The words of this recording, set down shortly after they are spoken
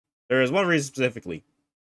There is one reason specifically.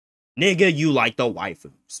 Nigga, you like the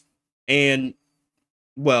waifus. And,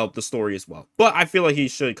 well, the story as well. But I feel like he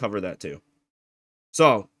should cover that too.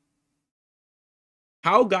 So,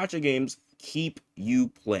 how gacha games keep you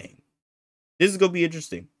playing? This is going to be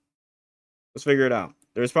interesting. Let's figure it out.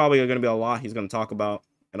 There's probably going to be a lot he's going to talk about,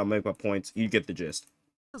 and I'll make my points. You get the gist.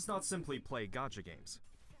 Does not simply play gacha games.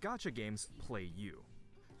 Gacha games play you.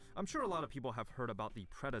 I'm sure a lot of people have heard about the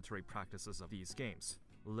predatory practices of these games.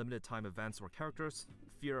 Limited time events or characters,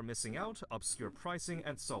 fear of missing out, obscure pricing,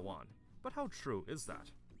 and so on. But how true is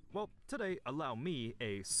that? Well, today, allow me,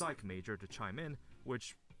 a psych major, to chime in,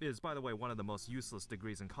 which is, by the way, one of the most useless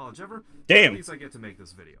degrees in college ever. Damn! At least I get to make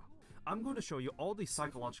this video. I'm going to show you all the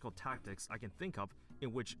psychological tactics I can think of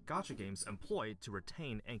in which gacha games employ to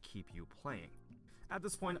retain and keep you playing. At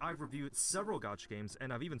this point, I've reviewed several gacha games,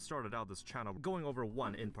 and I've even started out this channel going over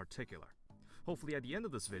one in particular. Hopefully at the end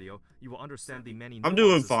of this video, you will understand the many I'm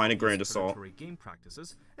doing fine at Grand Assault. Game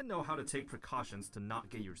practices and know how to take precautions to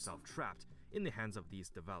not get yourself trapped in the hands of these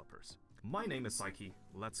developers. My name is Psyche.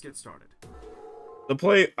 Let's get started.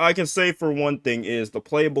 I can say for one thing is the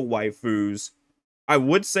playable waifus. I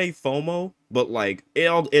would say FOMO, but like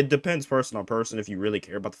it depends person on person if you really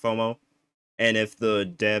care about the FOMO. And if the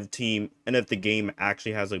dev team and if the game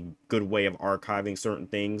actually has a good way of archiving certain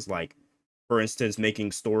things, like for instance,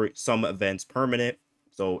 making some events permanent,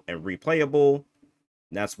 so and replayable.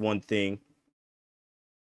 That's one thing.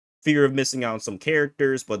 Fear of missing out on some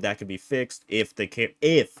characters, but that could be fixed if they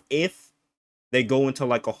go into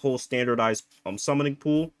like a whole standardized summoning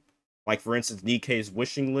pool, like for instance DK's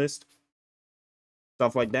wishing list,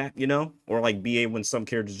 stuff like that, you know, or like BA when some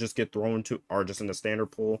characters just get thrown to are just in the standard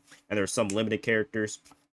pool and there's some limited characters.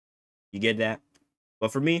 You get that?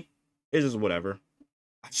 But for me, it's just whatever.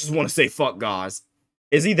 I just want to say fuck Gauze.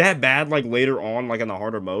 Is he that bad like later on, like in the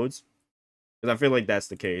harder modes? Because I feel like that's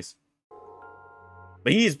the case.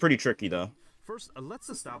 But he is pretty tricky though. First, let's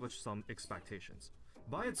establish some expectations.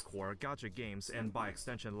 By its core, gacha games, and by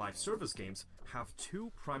extension live service games, have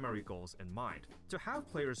two primary goals in mind. To have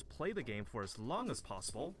players play the game for as long as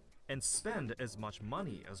possible, and spend as much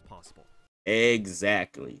money as possible.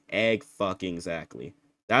 Exactly. Exactly.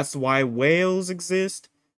 That's why whales exist,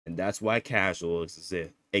 and that's why casuals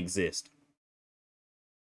exist.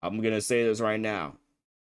 I'm gonna say this right now.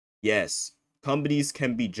 Yes, companies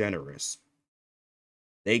can be generous.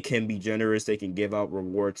 They can be generous, they can give out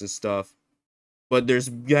rewards and stuff. But there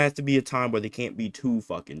has to be a time where they can't be too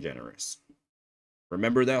fucking generous.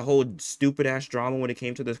 Remember that whole stupid ass drama when it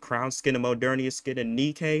came to the crown skin and Modernia skin and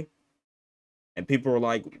Nikkei? And people were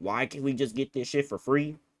like, why can't we just get this shit for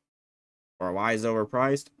free? Or why is it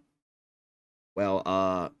overpriced? Well,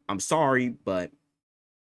 I'm sorry, but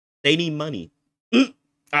they need money.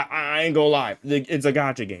 I ain't gonna lie. It's a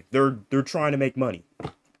gacha game. They're trying to make money.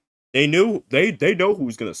 They know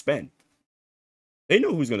who's gonna spend. They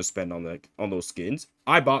know who's gonna spend on those skins.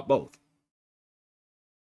 I bought both.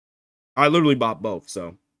 I literally bought both,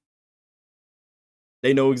 so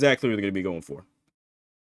they know exactly what they're gonna be going for.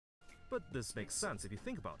 But this makes sense if you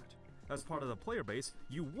think about it. As part of the player base,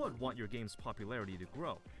 you would want your game's popularity to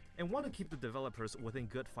grow, and want to keep the developers within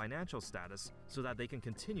good financial status so that they can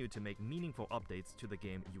continue to make meaningful updates to the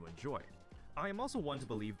game you enjoy. I am also one to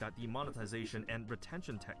believe that the monetization and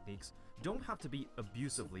retention techniques don't have to be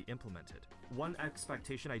abusively implemented. One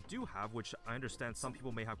expectation I do have, which I understand some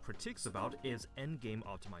people may have critiques about, is endgame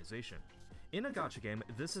optimization. In a gacha game,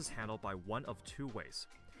 this is handled by one of two ways.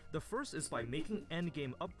 The first is by making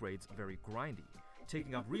endgame upgrades very grindy,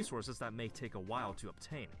 taking up resources that may take a while to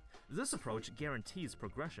obtain. This approach guarantees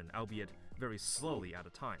progression, albeit very slowly at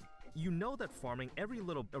a time. You know that farming every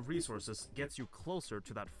little of resources gets you closer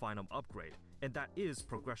to that final upgrade, and that is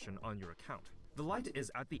progression on your account. The light is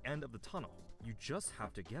at the end of the tunnel, you just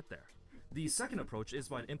have to get there. The second approach is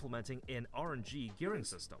by implementing an RNG gearing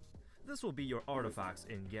system. This will be your artifacts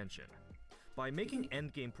in Genshin. By making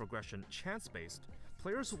endgame progression chance-based,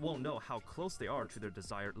 players won't know how close they are to their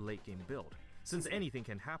desired late-game build, since anything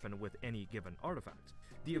can happen with any given artifact.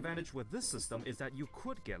 The advantage with this system is that you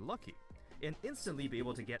could get lucky, and instantly be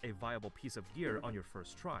able to get a viable piece of gear on your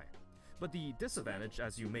first try. But the disadvantage,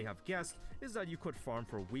 as you may have guessed, is that you could farm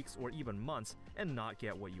for weeks or even months and not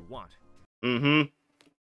get what you want.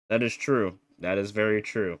 That is true. That is very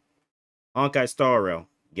true. Honkai Star Rail,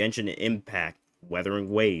 Genshin Impact, Weathering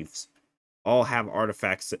Waves, all have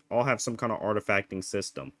artifacts, all have some kind of artifacting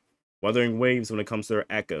system. Weathering Waves when it comes to their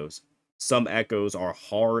echoes. Some echoes are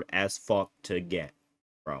hard as fuck to get,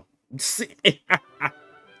 bro.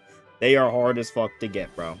 They are hard as fuck to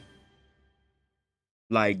get, bro.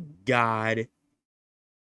 Like, God.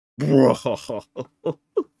 Bro.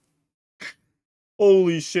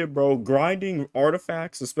 Holy shit, bro. Grinding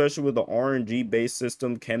artifacts, especially with the RNG based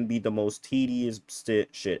system, can be the most tedious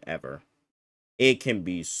shit ever. It can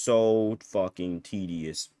be so fucking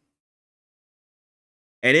tedious.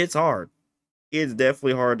 And it's hard. It's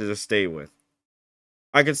definitely hard to just stay with.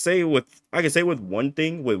 I can say with one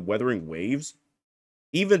thing with Weathering Waves,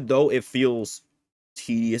 even though it feels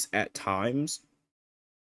tedious at times,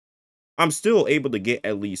 I'm still able to get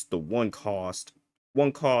at least the one cost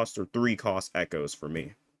or three cost echoes for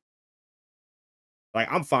me. Like,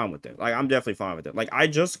 I'm fine with it. Like, I'm definitely fine with it. Like, I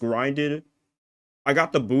just grinded. I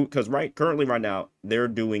got the boot because currently right now they're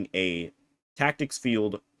doing a tactics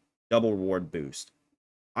field double reward boost.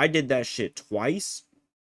 I did that shit twice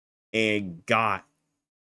and got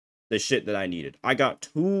the shit that I needed. I got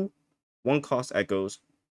 2 one cost echoes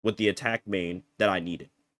with the attack main that I needed.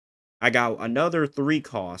 I got another 3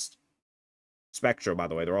 cost Spectro, by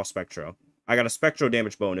the way. They're all Spectro. I got a Spectro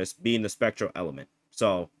damage bonus being the Spectro element.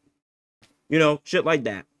 So, you know, shit like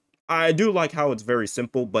that. I do like how it's very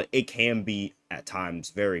simple, but it can be, at times,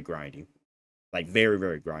 very grindy. Like, very,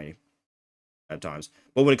 very grindy. At times.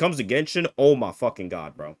 But when it comes to Genshin, oh my fucking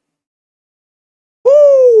god, bro.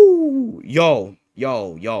 Woo! Yo.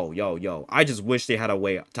 I just wish they had a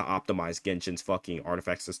way to optimize Genshin's fucking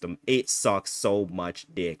artifact system. It sucks so much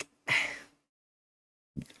dick.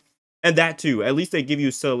 And that too. At least they give you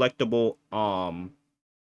selectable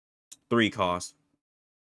 3 cost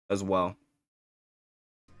as well.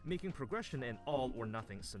 Making progression an all or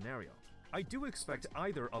nothing scenario. I do expect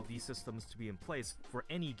either of these systems to be in place for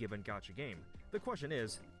any given gacha game. The question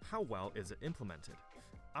is, how well is it implemented?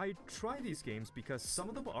 I try these games because some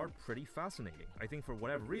of them are pretty fascinating. I think for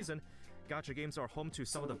whatever reason, gacha games are home to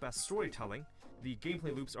some of the best storytelling, the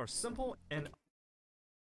gameplay loops are simple, and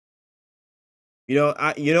I'm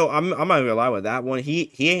not gonna lie with that one.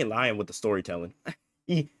 He ain't lying with the storytelling.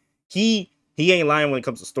 he ain't lying when it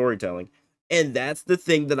comes to storytelling. And that's the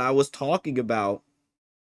thing that I was talking about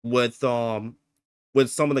with some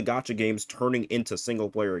of the gacha games turning into single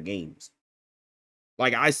player games.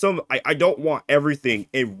 Like I don't want everything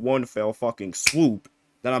in one fell fucking swoop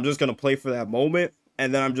that I'm just gonna play for that moment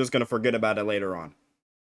and then I'm just gonna forget about it later on.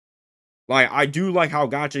 Like I do like how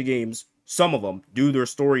gacha games, some of them, do their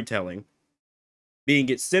storytelling, being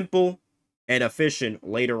it simple and efficient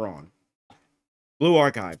later on. Blue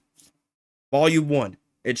Archive, Volume 1.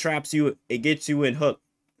 It traps you, it gets you in hook.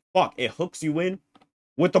 Fuck, it hooks you in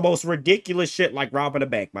with the most ridiculous shit like robbing a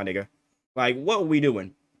bank, my nigga. Like, what are we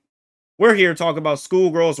doing? We're here talking about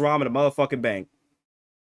schoolgirls robbing a motherfucking bank.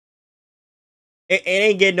 It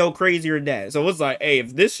ain't getting no crazier than that. So it's like, hey,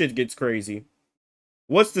 if this shit gets crazy,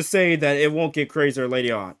 what's to say that it won't get crazier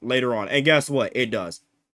later on? And guess what? It does.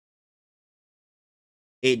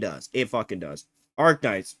 It does. It fucking does.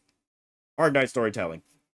 Arknights. Arknight storytelling.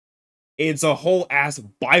 It's a whole ass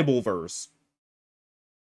Bible verse.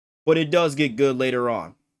 But it does get good later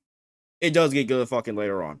on. It does get good fucking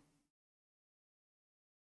later on.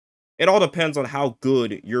 It all depends on how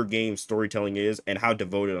good your game's storytelling is and how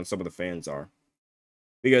devoted on some of the fans are.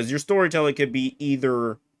 Because your storytelling can be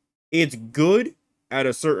either it's good at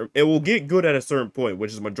a certain, it will get good at a certain point,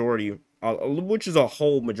 which is a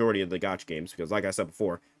whole majority of the gacha games. Because like I said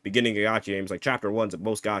before, beginning of gacha games, like chapter 1s of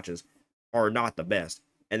most gachas, are not the best.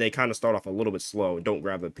 And they kind of start off a little bit slow and don't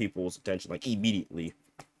grab the people's attention like immediately.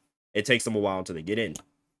 It takes them a while until they get in.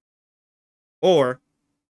 Or,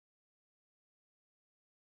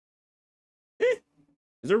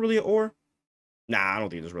 is there really an or? Nah, I don't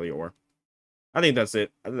think there's really an or. I think that's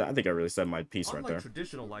it. I think I really said my piece right there. unlike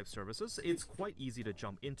traditional live services, it's quite easy to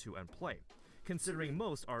jump into and play, considering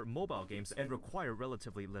most are mobile games and require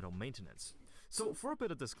relatively little maintenance. So for a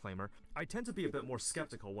bit of disclaimer, I tend to be a bit more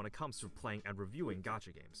skeptical when it comes to playing and reviewing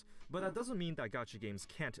gacha games, but that doesn't mean that gacha games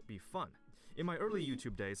can't be fun. In my early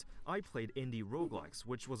YouTube days, I played indie roguelikes,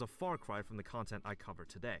 which was a far cry from the content I cover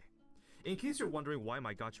today. In case you're wondering why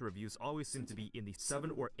my gacha reviews always seem to be in the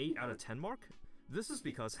 7 or 8 out of 10 mark, this is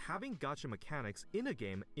because having gacha mechanics in a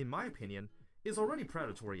game, in my opinion, is already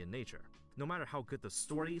predatory in nature. No matter how good the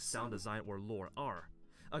story, sound design, or lore are,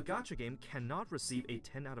 a gacha game cannot receive a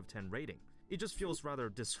 10 out of 10 rating. It just feels rather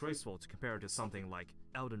disgraceful to compare it to something like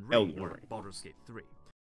Elden Ring or Baldur's Gate 3.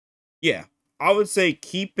 Yeah, I would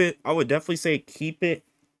definitely say keep it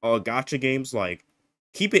gacha games, like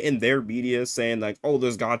keep it in their media saying like, oh,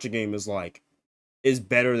 this gacha game is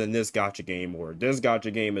better than this gacha game, or this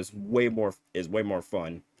gacha game is way more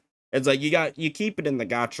fun. It's like you keep it in the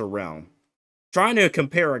gacha realm. Trying to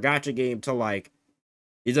compare a gacha game to like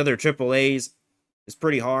these other AAAs is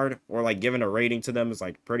pretty hard, or like giving a rating to them is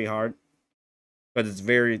like pretty hard. But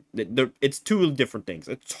it's two different things.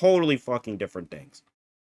 It's totally fucking different things.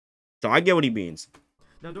 So I get what he means.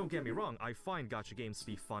 Now don't get me wrong, I find gacha games to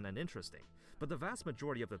be fun and interesting, but the vast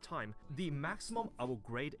majority of the time, the maximum I will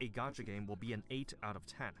grade a gacha game will be an 8 out of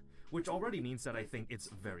 10, which already means that I think it's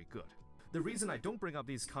very good. The reason I don't bring up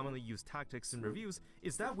these commonly used tactics in reviews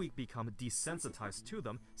is that we become desensitized to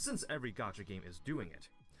them since every gacha game is doing it.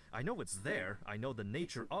 I know it's there, I know the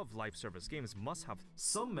nature of live service games must have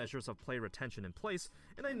some measures of player retention in place,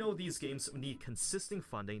 and I know these games need consistent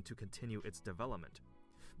funding to continue its development.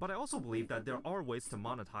 But I also believe that there are ways to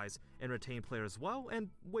monetize and retain players well, and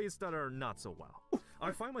ways that are not so well.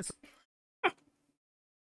 I find myself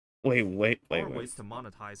Wait. ways to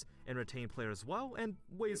monetize and retain players well, and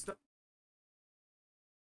ways to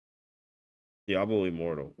Diablo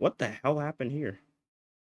Immortal. What the hell happened here?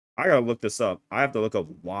 I gotta look this up. I have to look up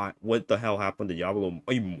what the hell happened to Diablo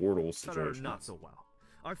Immortal situation. That are not so well.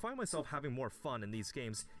 I find myself having more fun in these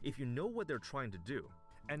games if you know what they're trying to do.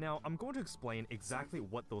 And now I'm going to explain exactly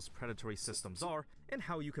what those predatory systems are and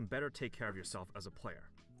how you can better take care of yourself as a player.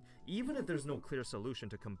 Even if there's no clear solution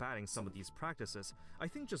to combating some of these practices, I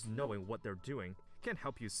think just knowing what they're doing can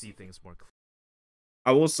help you see things more clearly.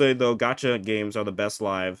 I will say though, gacha games are the best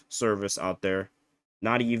live service out there.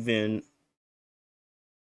 Not even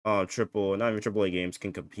AAA games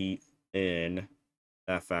can compete in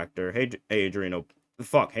that factor. Hey Adriano,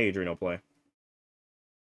 hey Adriano play.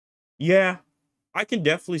 Yeah, I can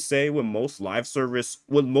definitely say with most live service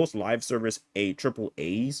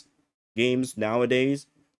AAA's games nowadays,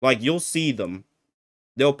 like you'll see them,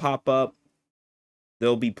 they'll pop up,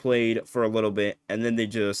 they'll be played for a little bit, and then they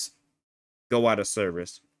just go out of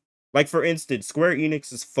service. Like for instance, Square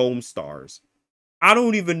Enix's Foam Stars. I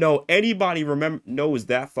don't even know anybody knows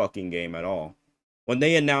that fucking game at all. When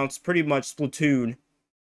they announced pretty much Splatoon,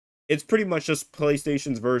 it's pretty much just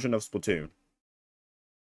PlayStation's version of Splatoon,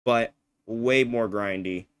 but way more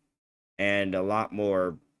grindy and a lot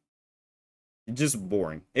more just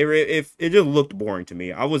boring. It just looked boring to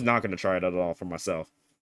me. I was not going to try it at all for myself.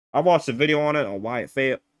 I watched a video on it on why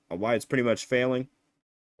it's pretty much failing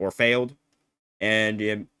or failed, and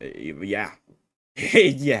yeah,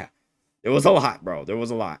 yeah, it was a lot, bro. There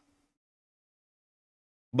was a lot,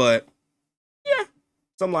 but yeah,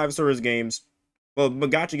 some live service games. Well,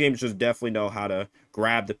 gacha games just definitely know how to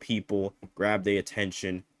grab the people, grab their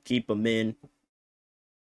attention, keep them in,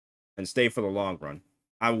 and stay for the long run.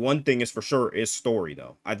 One thing is for sure is story,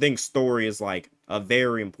 though. I think story is like a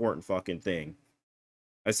very important fucking thing.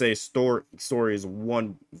 I say story is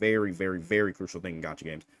one very, very, very crucial thing in gacha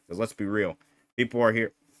games. Because let's be real, people are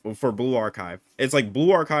here for Blue Archive. It's like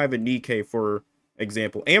Blue Archive and Nikkei, for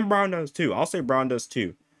example, and Brown does too. I'll say Brown does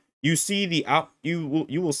too. You see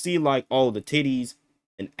you will see like all the titties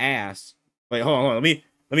and ass. Wait, hold on. Let me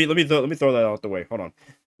throw that out the way. Hold on.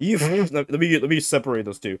 Let me separate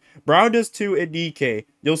those two. Brown does too and Nikkei.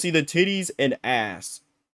 You'll see the titties and ass.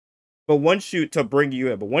 But once you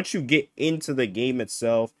get into the game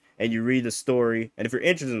itself and you read the story, and if you're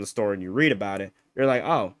interested in the story and you read about it, you're like,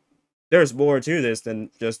 oh, there's more to this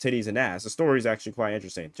than just titties and ass. The story is actually quite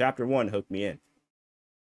interesting. Chapter 1 hooked me in.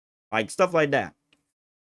 Like stuff like that.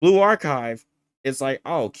 Blue Archive, it's like,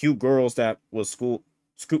 oh, cute girls that was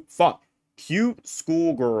cute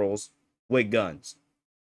schoolgirls with guns.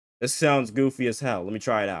 This sounds goofy as hell. Let me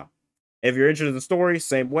try it out. If you're interested in the story,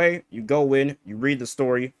 same way. You go in, you read the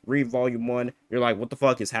story, read volume 1. You're like, what the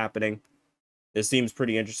fuck is happening? It seems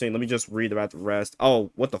pretty interesting. Let me just read about the rest. Oh,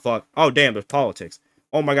 what the fuck? Oh, damn, there's politics.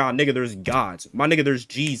 Oh my god, nigga, there's gods. My nigga, there's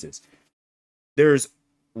Jesus. There's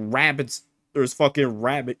rabbits. There's fucking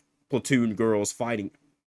rabbit platoon girls fighting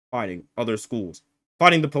other schools,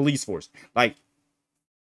 fighting the police force. Like,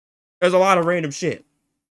 there's a lot of random shit.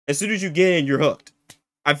 As soon as you get in, you're hooked.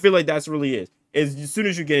 I feel like that's really it. As soon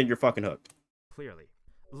as you get in, you're fucking hooked. Clearly.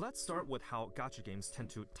 Let's start with how gacha games tend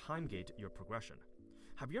to time gate your progression.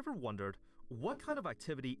 Have you ever wondered what kind of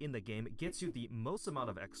activity in the game gets you the most amount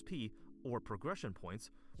of XP or progression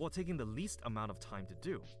points while taking the least amount of time to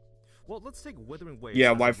do? Well, let's take Withering Waves as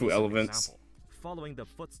a waifu recent elements. example. Following the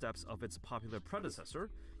footsteps of its popular predecessor,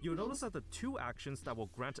 you'll notice that the two actions that will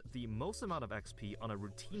grant the most amount of XP on a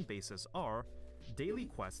routine basis are daily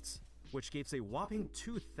quests, which gives a whopping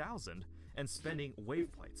 2,000, and spending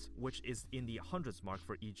wave plates, which is in the hundreds mark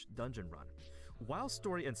for each dungeon run. While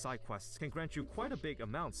story and side quests can grant you quite a big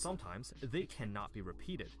amount sometimes, they cannot be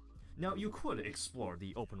repeated. Now, you could explore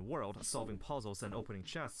the open world, solving puzzles and opening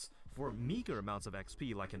chests for meager amounts of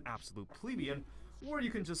XP like an absolute plebeian, or you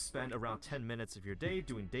can just spend around 10 minutes of your day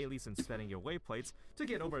doing dailies and spending your wave plates to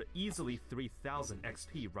get over easily 3,000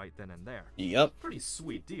 XP right then and there. Yep. Pretty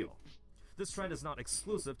sweet deal. This trend is not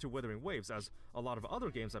exclusive to Wuthering Waves, as a lot of other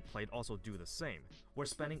games I've played also do the same, where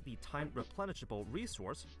spending the time replenishable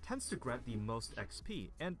resource tends to grant the most XP,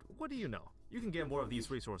 and what do you know? You can get more of these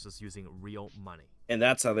resources using real money. And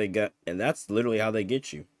that's how they get, and that's literally how they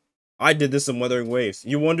get you. I did this in Wuthering Waves.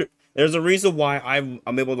 You wonder, there's a reason why I'm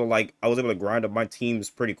able to, like, I was able to grind up my teams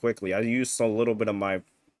pretty quickly. I used a little bit of my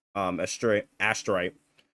astrite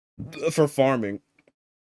for farming,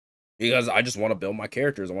 because I just want to build my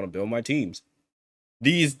characters. I want to build my teams.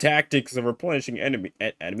 These tactics of replenishing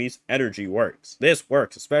enemies energy works. This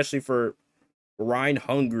works, especially for grind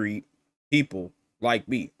hungry people like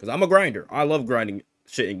me, because I'm a grinder. I love grinding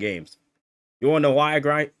shit in games. You want to know why I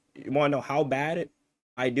grind? You want to know how bad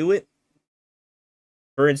I do it?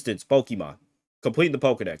 For instance, Pokemon. Complete the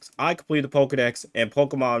Pokedex. I completed the Pokedex and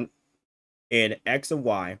Pokemon in X and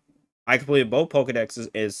Y. I completed both Pokedexes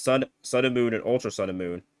as Sun and Moon and Ultra Sun and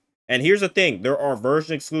Moon. And here's the thing, there are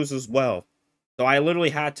version exclusives as well. So I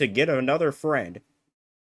literally had to get another friend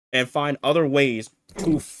and find other ways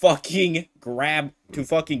to fucking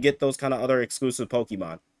get those kind of other exclusive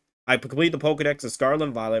Pokemon. I completed the Pokedex of Scarlet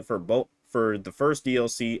and Violet for the first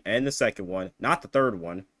DLC and the second one, not the third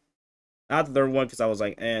one. Not the third one because I was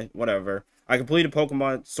like, whatever. I completed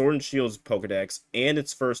Pokemon Sword and Shield's Pokedex and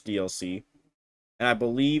its first DLC. And I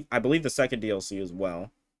believe the second DLC as well.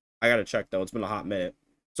 I gotta check though, it's been a hot minute.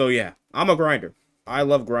 So yeah, I'm a grinder. I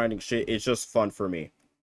love grinding shit. It's just fun for me.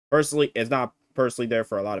 Personally, it's not personally there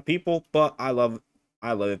for a lot of people, but I love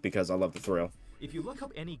it because I love the thrill. If you look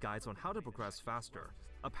up any guides on how to progress faster,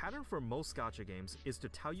 a pattern for most gacha games is to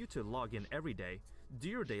tell you to log in every day, do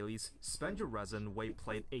your dailies, spend your resin, weight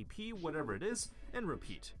plate, AP, whatever it is, and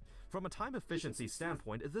repeat. From a time efficiency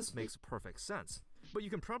standpoint, this makes perfect sense, but you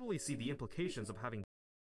can probably see the implications of having.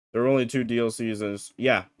 There are only 2 DLCs, and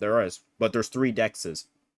yeah, there is, but there's 3 dexes.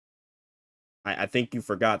 I think you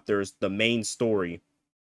forgot there's the main story.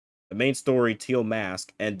 The main story, Teal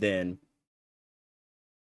Mask, and then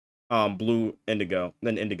Blue Indigo,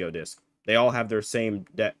 then Indigo Disc. They all have their same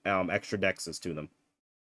extra dexes to them.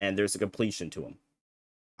 And there's a completion to them.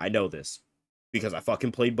 I know this. Because I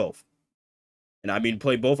fucking played both. And I mean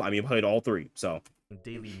played both, I mean played all 3, so.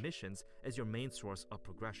 Daily missions as your main source of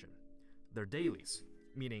progression. They're dailies,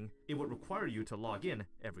 meaning it would require you to log in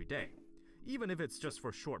every day, even if it's just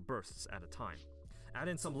for short bursts at a time. Add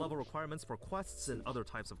in some level requirements for quests and other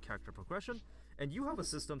types of character progression, and you have a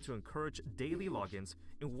system to encourage daily logins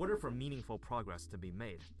in order for meaningful progress to be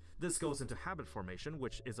made. This goes into habit formation,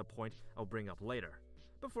 which is a point I'll bring up later.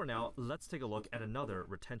 But for now, let's take a look at another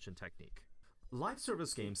retention technique. Live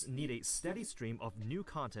service games need a steady stream of new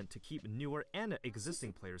content to keep newer and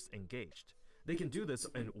existing players engaged. They can do this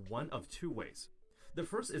in one of 2 ways. The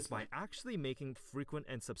first is by actually making frequent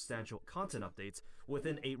and substantial content updates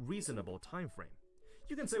within a reasonable time frame.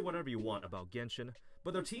 You can say whatever you want about Genshin,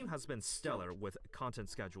 but their team has been stellar with content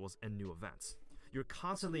schedules and new events. You're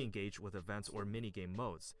constantly engaged with events or minigame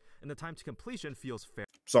modes, and the time to completion feels fair.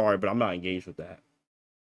 Sorry, but I'm not engaged with that.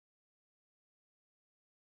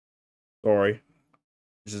 Sorry.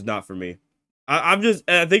 This is not for me. I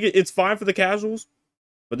think it's fine for the casuals,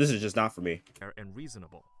 but this is just not for me. And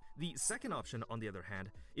reasonable. The second option, on the other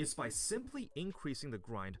hand, is by simply increasing the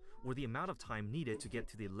grind or the amount of time needed to get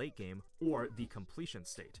to the late game or the completion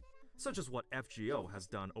state, such as what FGO has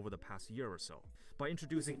done over the past year or so, by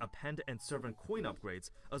introducing append and servant coin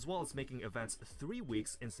upgrades, as well as making events 3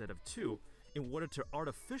 weeks instead of 2, in order to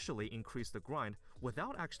artificially increase the grind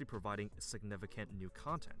without actually providing significant new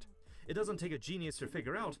content. It doesn't take a genius to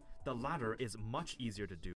figure out the latter is much easier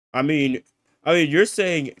to do. I mean, you're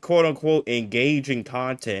saying quote-unquote engaging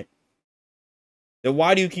content. Then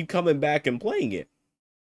why do you keep coming back and playing it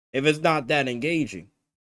if it's not that engaging?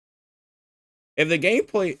 If a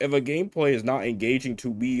gameplay is not engaging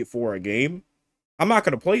to me for a game, I'm not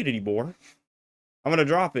gonna play it anymore. I'm gonna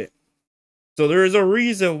drop it. So there is a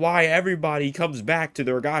reason why everybody comes back to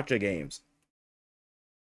their gacha games.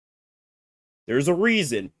 There's a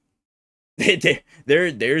reason.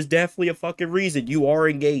 There's definitely a fucking reason. You are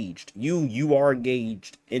engaged. You are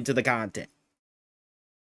engaged into the content.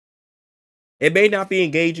 It may not be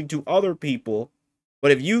engaging to other people,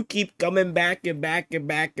 but if you keep coming back and back and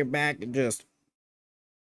back and back and just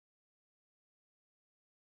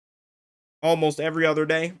almost every other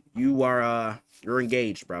day, you're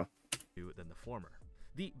engaged, bro. Than the former.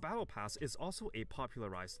 The Battle Pass is also a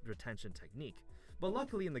popularized retention technique, but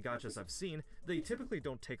luckily in the gachas I've seen, they typically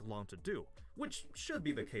don't take long to do, which should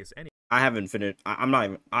be the case anyway. I haven't finished. I'm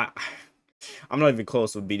not even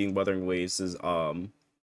close to beating Wuthering Waves'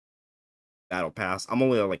 Battle Pass. I'm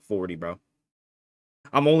only at like 40, bro.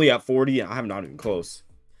 I'm only at 40 and I'm not even close.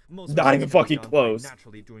 Most Not games even can be fucking done close. quite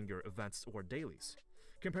naturally during your events or dailies.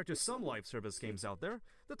 Compared to some live service games out there,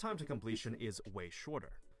 the time to completion is way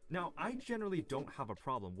shorter. Now, I generally don't have a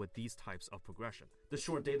problem with these types of progression. The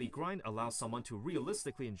short daily grind allows someone to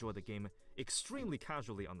realistically enjoy the game extremely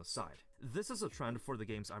casually on the side. This is a trend for the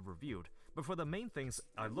games I've reviewed, but for the main things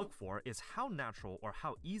I look for is how natural or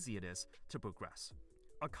how easy it is to progress.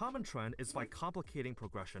 A common trend is by complicating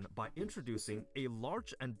progression by introducing a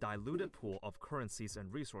large and diluted pool of currencies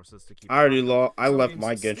and resources to keep track of. I Some left games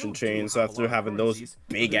my still Genshin do chain, so have a after lot of having those currencies,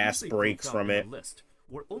 but big they're ass usually breaks broken up from in it. a list,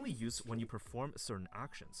 or only used when you perform certain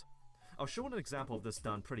actions. I'll show an example of this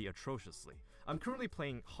done pretty atrociously. I'm currently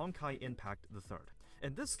playing Honkai Impact III,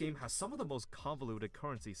 and this game has some of the most convoluted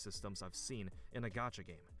currency systems I've seen in a gacha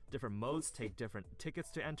game. Different modes take different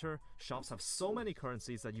tickets to enter, shops have so many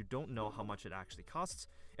currencies that you don't know how much it actually costs,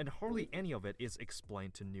 and hardly any of it is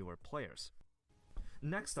explained to newer players.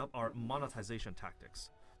 Next up are monetization tactics.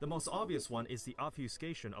 The most obvious one is the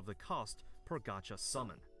obfuscation of the cost per gacha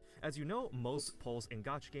summon. As you know, most polls in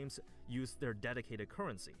gacha games use their dedicated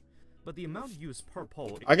currency, but the amount used per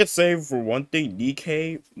poll... I could say for one thing,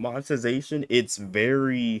 DK monetization, it's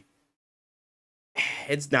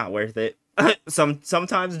not worth it.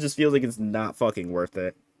 Sometimes it just feels like it's not fucking worth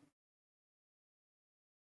it.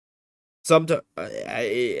 Sometimes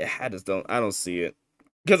I just don't see it.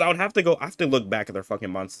 Because I have to look back at their fucking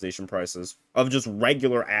monetization prices of just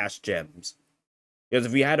regular ass gems. Because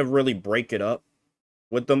if we had to really break it up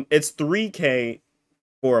with them, it's 3K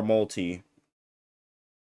for a multi.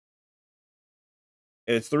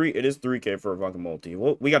 It is 3K for a fucking multi.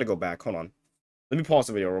 Well, we gotta go back. Hold on. Let me pause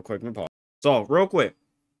the video real quick. Let me pause. So, real quick,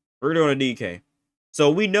 we're doing a DK.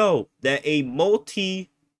 So we know that a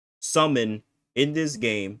multi summon in this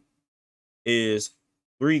game is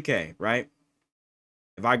 3K, right?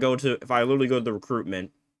 If I literally go to the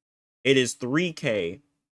recruitment, it is 3K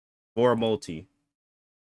for a multi.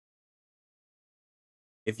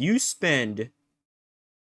 If you spend,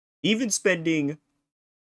 even spending,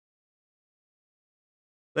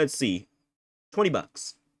 let's see, 20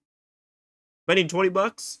 bucks. Spending 20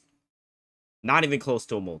 bucks, not even close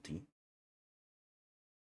to a multi.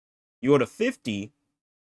 You go to 50,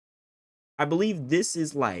 I believe this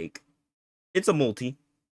is like, it's a multi.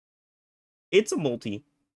 It's a multi.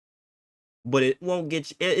 But it won't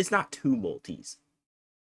get you, it's not two multis.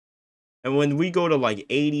 And when we go to like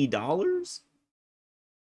 $80,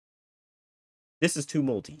 this is two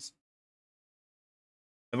multis.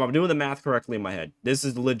 If I'm doing the math correctly in my head, this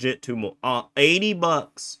is legit two multis. 80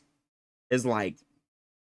 bucks is like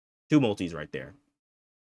two multis right there.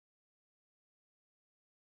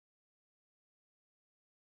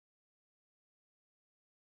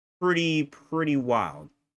 Pretty wild.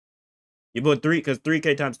 You put because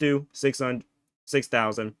 3K times 2, 600,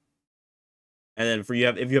 6,000. And then if you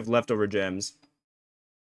have leftover gems,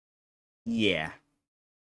 yeah.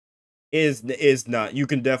 Is not, you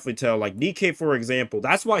can definitely tell, like Nikkei, for example.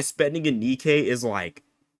 That's why spending in Nikkei is like,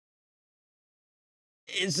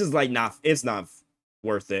 it's just like it's not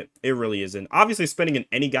worth it. It really isn't. Obviously, spending in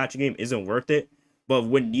any gacha game isn't worth it. But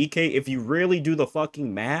with Nikkei, if you really do the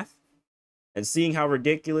fucking math and seeing how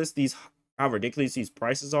ridiculous these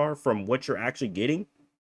prices are from what you're actually getting,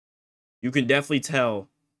 you can definitely tell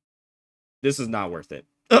this is not worth it.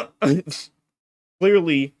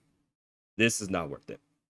 Clearly, this is not worth it.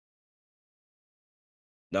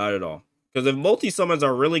 Not at all. Because if multi-summons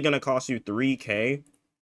are really going to cost you 3K,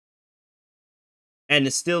 and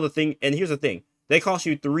it's still the thing, and here's the thing, they cost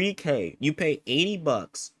you 3K, you pay 80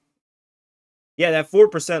 bucks. Yeah, that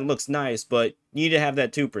 4% looks nice, but you need to have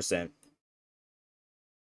that 2%.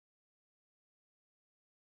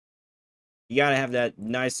 You gotta have that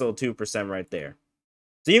nice little 2% right there.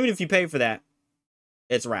 So even if you pay for that,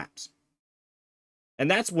 it's wraps. And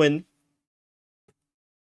that's when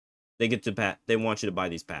they want you to buy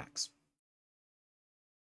these packs.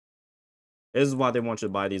 This is why they want you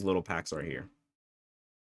to buy these little packs right here.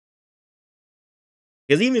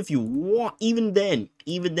 Because even if you want, even then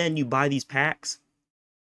you buy these packs,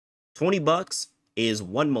 20 bucks is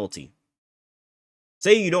one multi.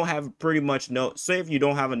 Say you don't have say if you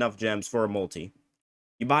don't have enough gems for a multi.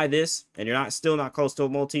 You buy this and you're still not close to a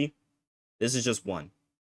multi. This is just one.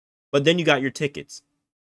 But then you got your tickets.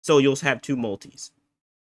 So you'll have two multis.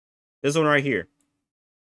 This one right here.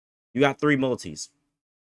 You got three multis.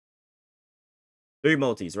 Three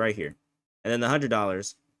multis right here. And then the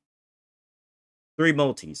 $100. Three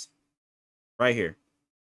multis. Right here.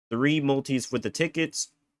 Three multis with the tickets.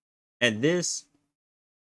 And this.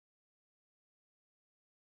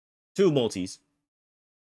 Two multis.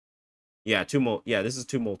 Yeah, this is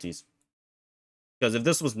two multis. Because if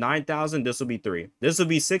this was 9,000, this would be 3. This would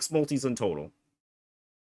be 6 multis in total.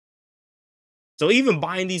 So even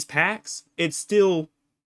buying these packs, it's still,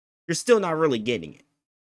 you're still not really getting it.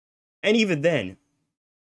 And even then,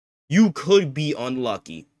 you could be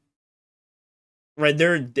unlucky. Right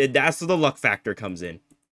there, that's where the luck factor comes in.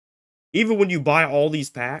 Even when you buy all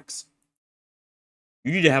these packs,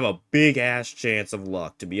 you need to have a big ass chance of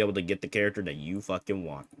luck to be able to get the character that you fucking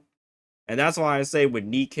want. And that's why I say with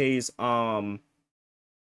Nikkei's,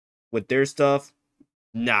 with their stuff,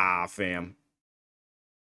 nah, fam.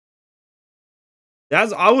 I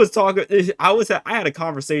had a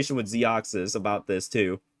conversation with Zeoxys about this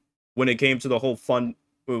too. When it came to the whole fun,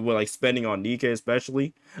 with like spending on Nikkei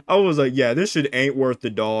especially. I was like, yeah, this shit ain't worth the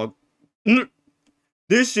dog.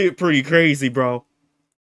 This shit pretty crazy, bro.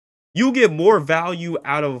 You get more value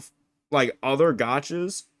out of like other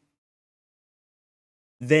gachas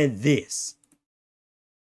than this.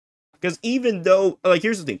 Because even though, like,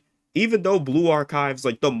 here's the thing. Even though Blue Archives,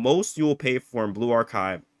 like, the most you'll pay for in Blue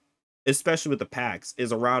Archive, especially with the packs,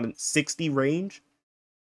 is around 60 range,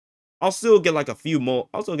 I'll still get like a few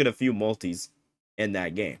multis in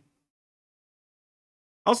that game.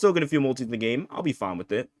 I'll still get a few multis in the game. I'll be fine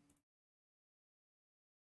with it.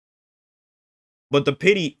 But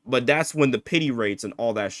that's when the pity rates and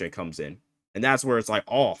all that shit comes in. And that's where it's like,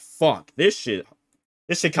 oh fuck, this shit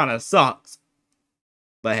kind of sucks.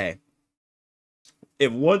 But hey,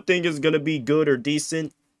 if one thing is gonna be good or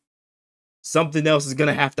decent, something else is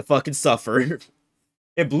gonna have to fucking suffer.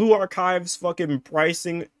 If Blue Archive's fucking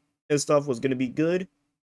pricing and stuff was gonna be good,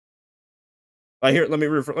 like here, let me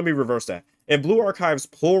reverse that. If Blue Archive's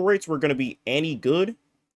pull rates were gonna be any good,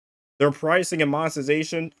 their pricing and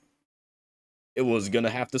monetization, it was gonna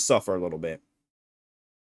have to suffer a little bit.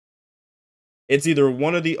 It's either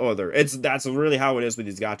one or the other. That's really how it is with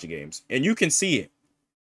these gacha games, and you can see it.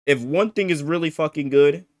 If one thing is really fucking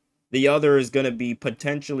good, the other is gonna be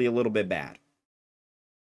potentially a little bit bad.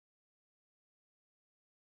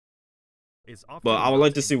 But I would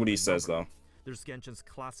like to see what he says though. There's Genshin's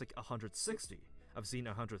classic 160. I've seen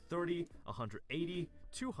 130, 180,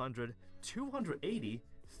 200, 280,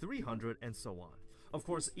 300, and so on. Of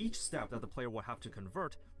course, each step that the player will have to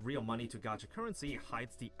convert real money to gacha currency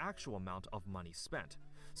hides the actual amount of money spent,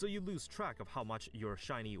 so you lose track of how much your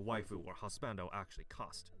shiny waifu or husbando actually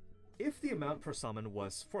cost. If the amount per summon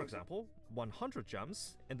was, for example, 100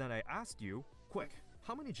 gems, and then I asked you, quick,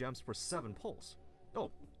 how many gems per 7 pulls?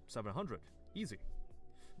 Oh, 700. Easy.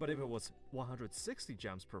 But if it was 160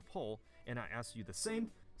 gems per pull, and I asked you the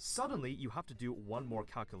same, suddenly you have to do one more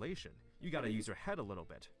calculation. You gotta use your head a little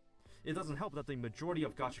bit. It doesn't help that the majority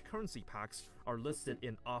of gacha currency packs are listed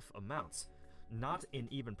in off amounts, not in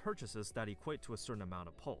even purchases that equate to a certain amount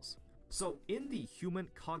of pulls. So in the human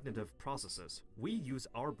cognitive processes, we use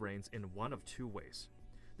our brains in one of two ways.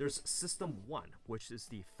 There's System 1, which is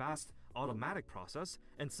the fast, automatic process,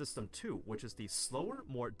 and System 2, which is the slower,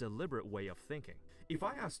 more deliberate way of thinking. If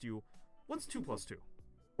I asked you, what's 2 plus 2?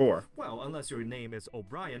 4. Well, unless your name is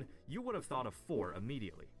O'Brien, you would have thought of 4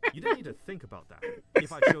 immediately. You didn't need to think about that.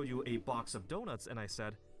 If I showed you a box of donuts and I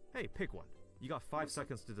said, hey, pick one. You got 5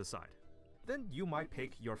 seconds to decide. Then you might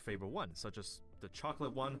pick your favorite one, such as the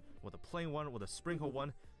chocolate one, or the plain one, or the sprinkle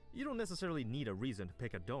one. You don't necessarily need a reason to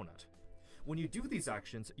pick a donut. When you do these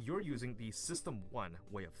actions, you're using the System 1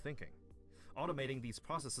 way of thinking. Automating these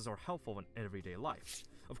processes are helpful in everyday life.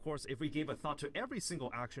 Of course, if we gave a thought to every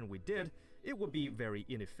single action we did, it would be very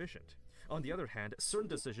inefficient. On the other hand, certain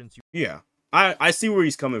decisions Yeah, I see where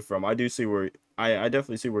he's coming from. I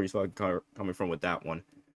definitely see where he's fucking coming from with that one.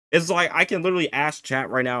 It's like, I can literally ask chat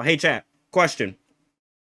right now, hey chat, question.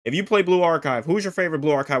 If you play Blue Archive, who's your favorite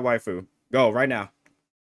Blue Archive waifu? Go, right now.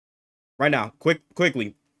 Right now,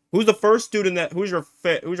 quickly. Who's the first student that, who's your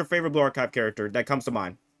favorite Blue Archive character that comes to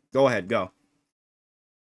mind? Go ahead, go.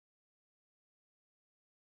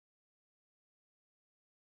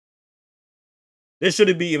 This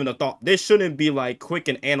shouldn't be even a thought. This shouldn't be like quick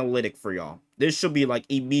and analytic for y'all. This should be like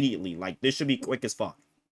immediately. Like, this should be quick as fuck.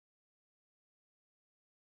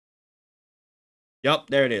 Yup,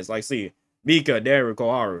 there it is. Like, see, Mika, Daru,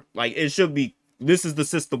 Koharu. Like, it should be, this is the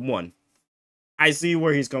System 1. I see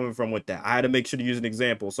where he's coming from with that. I had to make sure to use an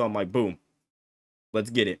example, so I'm like, boom.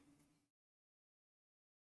 Let's get it.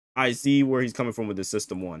 I see where he's coming from with the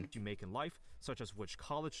System 1. You make in life, such as which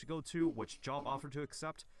college to go to, which job offer to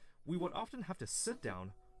accept, we would often have to sit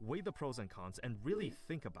down, weigh the pros and cons, and really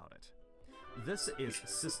think about it. This is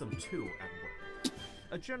System 2 at work.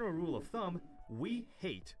 A general rule of thumb, we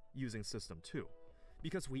hate using System 2,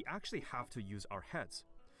 because we actually have to use our heads.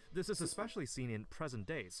 This is especially seen in present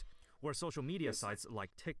days, where social media sites like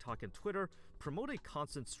TikTok and Twitter promote a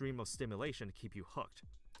constant stream of stimulation to keep you hooked.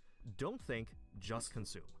 Don't think, just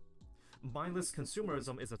consume. Mindless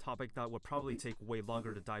consumerism is a topic that would probably take way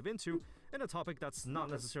longer to dive into, and a topic that's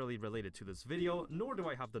not necessarily related to this video, nor do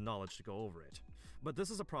I have the knowledge to go over it. But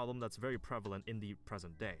this is a problem that's very prevalent in the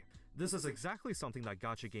present day. This is exactly something that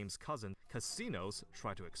gacha games' cousin, casinos,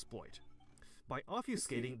 try to exploit. By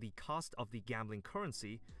obfuscating the cost of the gambling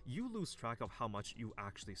currency, you lose track of how much you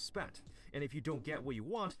actually spent. And if you don't get what you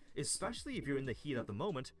want, especially if you're in the heat of the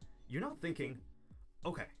moment, you're not thinking,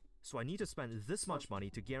 okay, so I need to spend this much money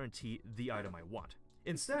to guarantee the item I want.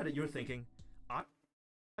 Instead, you're thinking, I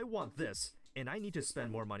want this, and I need to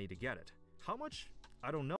spend more money to get it. How much?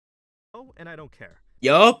 I don't know, and I don't care.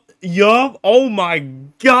 Yup. Oh my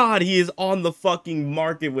god, he is on the fucking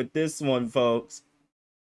market with this one, folks.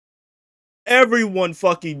 Everyone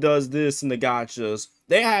fucking does this in the gachas.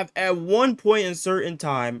 They have, at one point in certain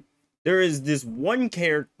time, there is this one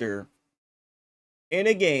character in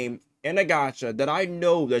a game, in a gacha, that I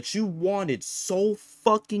know that you wanted so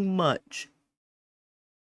fucking much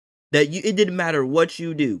that it didn't matter what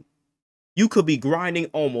you do. You could be grinding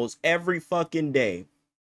almost every fucking day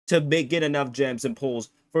to get enough gems and pulls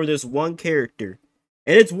for this one character.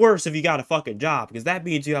 And it's worse if you got a fucking job, because that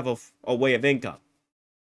means you have a way of income.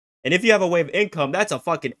 And if you have a way of income, that's a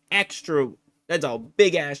fucking extra, that's a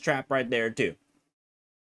big ass trap right there too.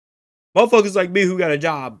 Motherfuckers like me who got a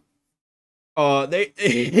job,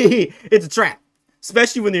 it's a trap.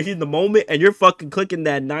 Especially when you're in the moment and you're fucking clicking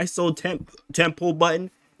that nice old temp pull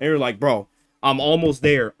button and you're like, bro, I'm almost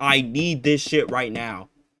there. I need this shit right now.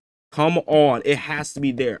 Come on, it has to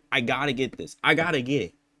be there. I gotta get this. I gotta get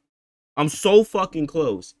it. I'm so fucking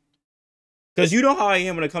close. Because you know how I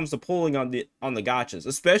am when it comes to pulling on the gachas,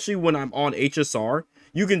 especially when I'm on HSR.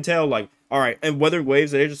 You can tell, like, all right, and weather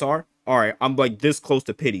waves at HSR, all right, I'm like this close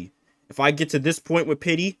to pity. If I get to this point with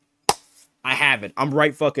pity, I have it. I'm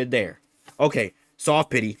right fucking there. Okay, soft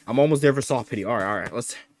pity. I'm almost there for soft pity. All right,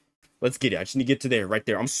 let's get it. I just need to get to there, right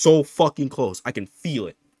there. I'm so fucking close. I can feel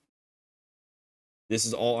it. This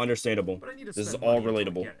is all understandable. This is all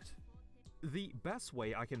relatable. The best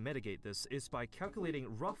way I can mitigate this is by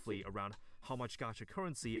calculating roughly around how much gacha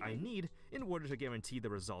currency I need in order to guarantee the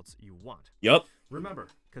results you want. Yup. Remember,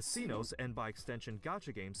 casinos, and by extension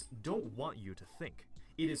gacha games, don't want you to think.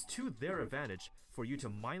 It is to their advantage for you to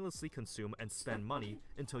mindlessly consume and spend money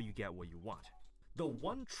until you get what you want. The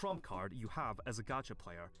one trump card you have as a gacha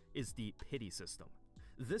player is the pity system.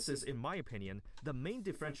 This is, in my opinion, the main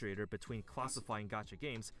differentiator between classifying gacha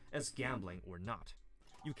games as gambling or not.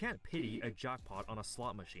 You can't pity a jackpot on a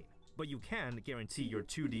slot machine, but you can guarantee your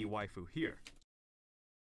 2D waifu here.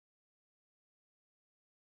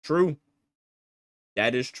 True.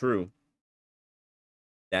 That is true.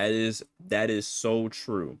 That is so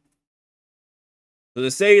true. So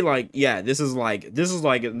to say, like, yeah, this is like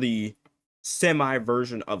the semi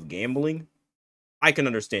version of gambling, I can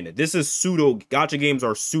understand it. This is gacha games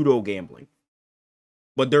are pseudo gambling.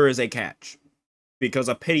 But there is a catch. Because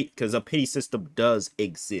a pity system does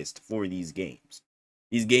exist for these games.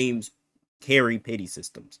 These games carry pity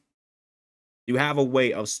systems. You have a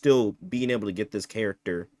way of still being able to get this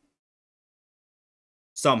character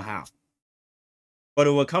somehow. But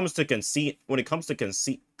when it comes to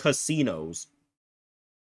casinos,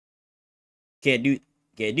 can't do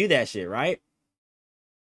that shit, right?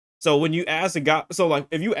 So when you ask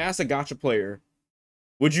if you ask a gacha player,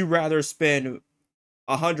 would you rather spend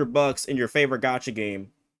 $100 in your favorite gacha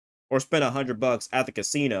game or spend $100 at the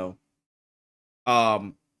casino?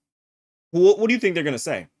 What do you think they're gonna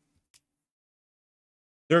say?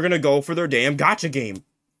 They're gonna go for their damn gacha game,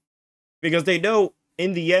 because they know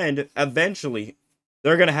in the end, eventually,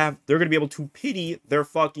 they're gonna be able to pity their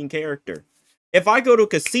fucking character. If I go to a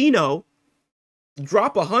casino,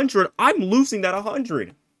 drop 100, I'm losing that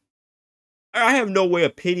 100. I have no way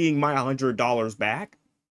of pitying my $100 back,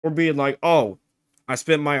 or being like, oh, I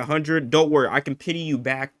spent my 100. Don't worry, I can pity you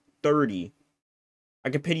back 30. I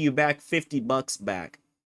can pity you back $50 back.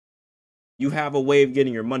 You have a way of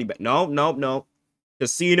getting your money back. No.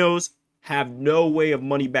 Casinos have no way of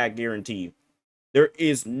money back guarantee. There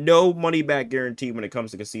is no money back guarantee when it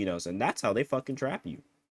comes to casinos, and that's how they fucking trap you.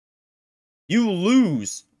 You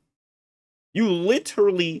lose. You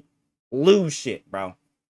literally lose shit, bro,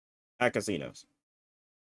 at casinos.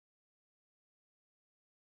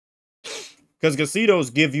 Because casinos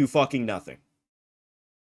give you fucking nothing.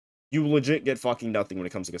 You legit get fucking nothing when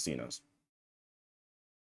it comes to casinos.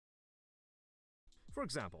 For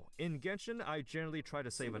example, in Genshin, I generally try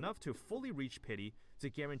to save enough to fully reach pity to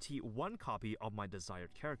guarantee one copy of my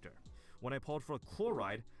desired character. When I pulled for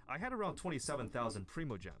Chloride, I had around 27,000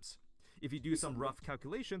 Primo Gems. If you do some rough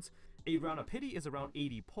calculations, a round of pity is around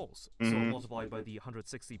 80 pulls. So Mm-hmm. multiplied by the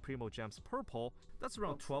 160 primo gems per pull, that's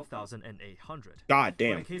around 12,800. God But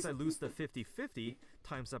damn. in case I lose the 50-50,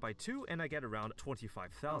 times that by 2 and I get around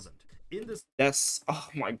 25,000. In this That's, oh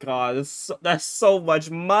my god, that's so much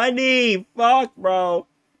money. Fuck, bro.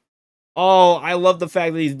 Oh, I love the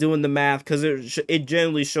fact that he's doing the math, because it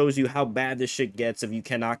generally shows you how bad this shit gets if you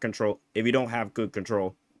don't have good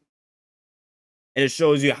control. And it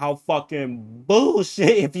shows you how fucking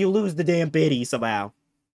bullshit if you lose the damn pity somehow.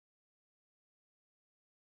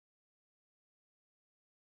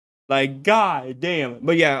 Like, god damn.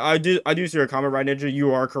 But yeah, I do see your comment, right, Ninja?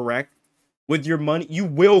 You are correct. With your money, you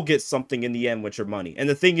will get something in the end with your money. And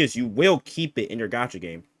the thing is, you will keep it in your gacha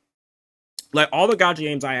game. Like, all the gacha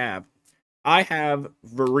games I have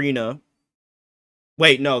Verena.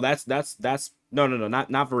 Wait, no, that's no,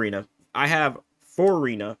 not Verena. I have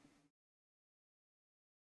Forina.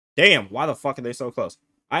 Damn, why the fuck are they so close?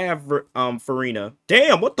 I have Farina.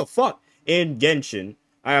 Damn, what the fuck? In Genshin,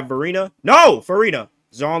 I have Verena. No, Farina.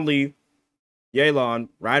 Zhongli, Yelan,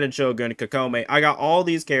 Raiden Shogun, Kakome. I got all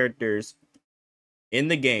these characters in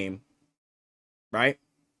the game, right?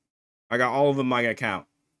 I got all of them in my account.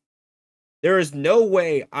 There is no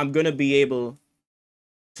way I'm gonna be able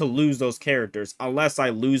to lose those characters unless I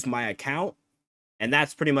lose my account, and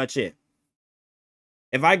that's pretty much it.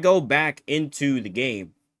 If I go back into the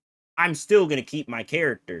game, I'm still gonna keep my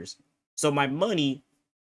characters. So my money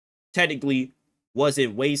technically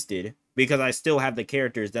wasn't wasted because I still have the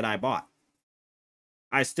characters that I bought.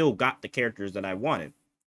 I still got the characters that I wanted.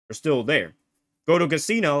 They're still there. Go to a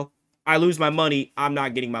casino, I lose my money, I'm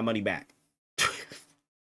not getting my money back.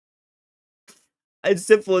 It's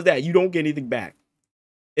simple as that. You don't get anything back.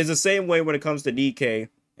 It's the same way when it comes to DK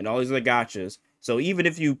and all these other gachas. So even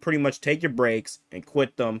if you pretty much take your breaks and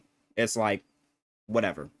quit them, it's like,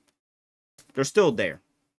 whatever. They're still there.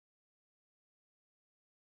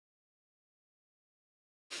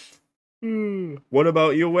 What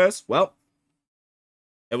about EOS? Well,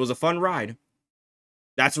 it was a fun ride.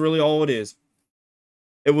 That's really all it is.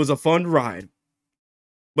 It was a fun ride.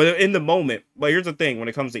 But in the moment, but here's the thing when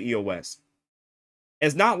it comes to EOS.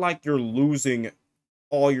 It's not like you're losing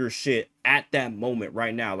all your shit at that moment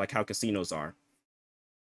right now, like how casinos are.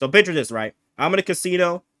 So picture this, right? I'm in a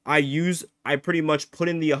casino. I pretty much put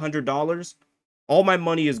in the $100. All my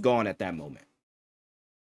money is gone at that moment.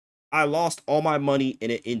 I lost all my money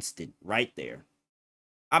in an instant, right there.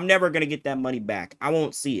 I'm never going to get that money back. I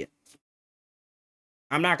won't see it.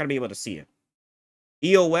 I'm not going to be able to see it.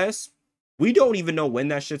 EOS, we don't even know when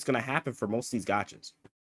that shit's going to happen for most of these gachas.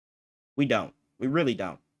 We don't. We really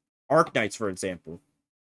don't. Arknights, for example.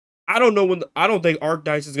 I don't know when. I don't think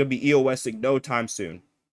Arknights is going to be EOSing no time soon.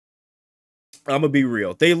 I'm going to be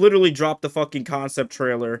real. They literally dropped the fucking concept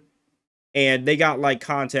trailer. And they got, like,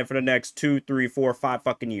 content for the next 2, 3, 4, 5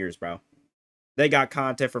 fucking years, bro. They got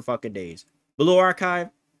content for fucking days. Blue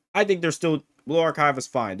Archive, I think they're still... Blue Archive is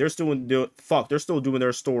fine. They're still they're still doing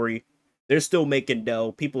their story. They're still making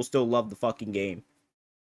dough. People still love the fucking game.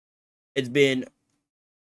 It's been...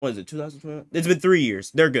 What is it, 2012? It's been 3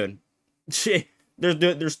 years. They're good.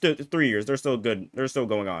 They're still 3 years. They're still good. They're still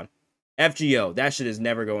going on. FGO, that shit is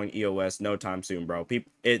never going EOS no time soon, bro.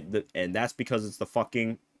 And that's because it's the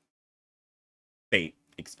fucking... fate.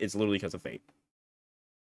 It's literally because of fate.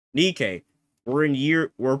 Nikkei,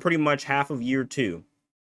 we're pretty much half of year 2.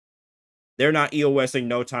 They're not EOSing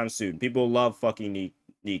no time soon. People love fucking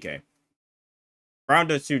Nikkei. Round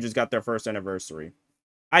 2 just got their first anniversary.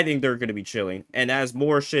 I think they're going to be chilling. And as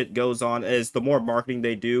more shit goes on, as the more marketing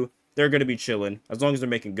they do, they're going to be chilling. As long as they're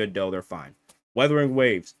making good dough, they're fine. Weathering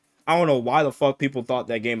Waves. I don't know why the fuck people thought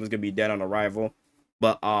that game was going to be dead on arrival.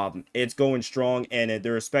 But it's going strong, and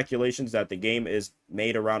there are speculations that the game is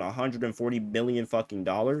made around $140 million fucking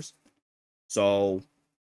dollars. So,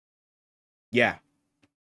 yeah.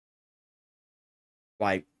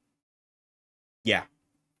 Like, yeah.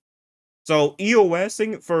 So EOS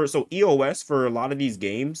for a lot of these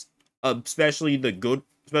games, especially the good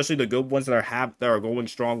ones that are going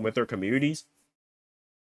strong with their communities,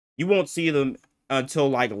 you won't see them until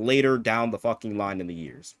like later down the fucking line in the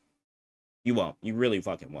years. You won't. You really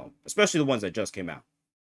fucking won't. Especially the ones that just came out.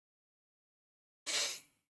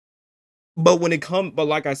 But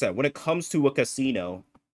like I said, when it comes to a casino,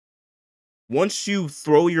 once you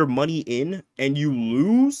throw your money in and you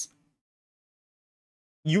lose.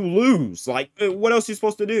 Like, what else are you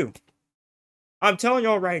supposed to do? I'm telling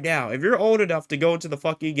y'all right now, if you're old enough to go into the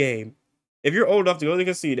fucking game, if you're old enough to go to the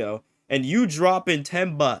casino, and you drop in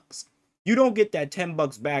 $10, you don't get that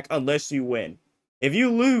 $10 back unless you win. If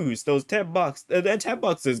you lose those $10, that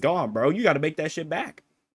 $10 is gone, bro. You got to make that shit back.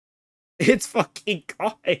 It's fucking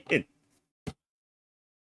gone.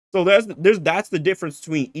 So that's the difference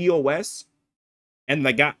between EOS and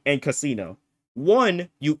casino. One,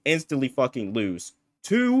 you instantly fucking lose.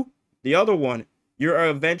 Two, the other one, you're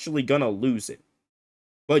eventually gonna lose it,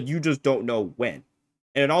 but you just don't know when.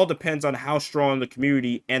 And it all depends on how strong the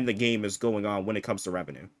community and the game is going on when it comes to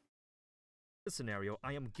revenue. This scenario,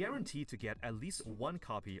 I am guaranteed to get at least one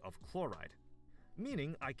copy of Chloride.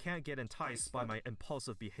 Meaning, I can't get enticed by my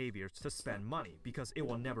impulsive behavior to spend money, because it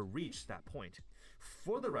will never reach that point.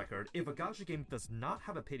 For the record, if a gacha game does not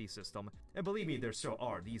have a pity system, and believe me, there still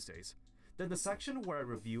are these days, then the section where I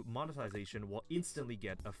review monetization will instantly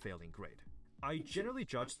get a failing grade. I generally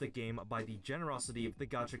judge the game by the generosity of the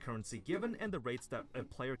gacha currency given and the rates that a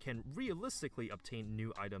player can realistically obtain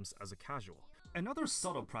new items as a casual. Another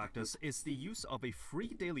subtle practice is the use of a free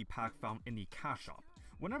daily pack found in the cash shop.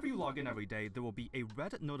 Whenever you log in every day, there will be a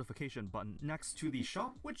red notification button next to the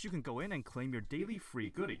shop, which you can go in and claim your daily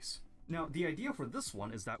free goodies. Now, the idea for this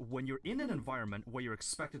one is that when you're in an environment where you're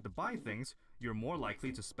expected to buy things, you're more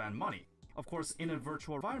likely to spend money. Of course, in a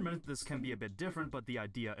virtual environment, this can be a bit different, but the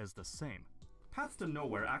idea is the same. Path to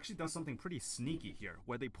Nowhere actually does something pretty sneaky here,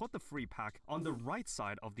 where they put the free pack on the right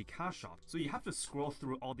side of the cash shop, so you have to scroll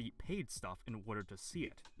through all the paid stuff in order to see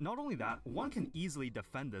it. Not only that, one can easily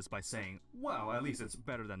defend this by saying, well, at least it's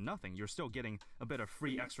better than nothing, you're still getting a bit of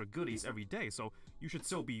free extra goodies every day, so you should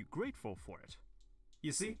still be grateful for it.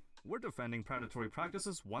 You see, we're defending predatory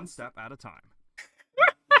practices one step at a time.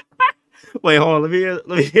 Wait, hold on,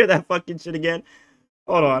 let me hear that fucking shit again.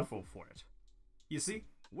 Hold on. Grateful for it. You see,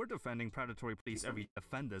 we're defending predatory police every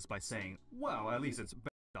defend this by saying, well, at least it's better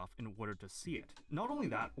stuff in order to see it. Not only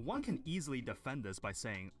that, one can easily defend this by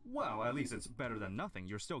saying, well, at least it's better than nothing,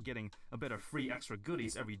 you're still getting a bit of free extra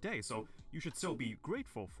goodies every day, so you should still be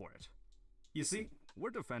grateful for it. You see,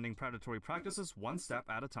 we're defending predatory practices one step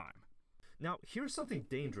at a time. Now, here's something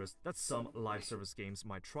dangerous that some live service games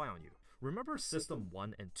might try on you. Remember System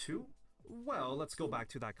 1 and 2? Well, let's go back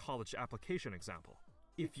to that college application example.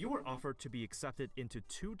 If you were offered to be accepted into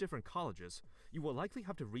 2 different colleges, you will likely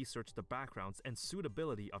have to research the backgrounds and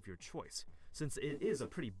suitability of your choice, since it is a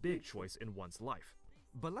pretty big choice in one's life.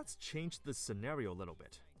 But let's change this scenario a little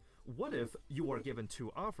bit. What if you are given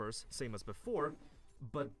 2 offers, same as before,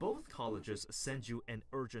 but both colleges send you an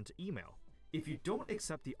urgent email? If you don't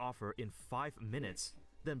accept the offer in 5 minutes,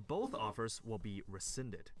 then both offers will be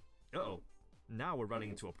rescinded. Uh-oh, now we're running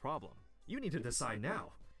into a problem. You need to decide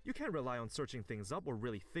now. You can't rely on searching things up or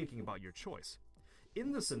really thinking about your choice.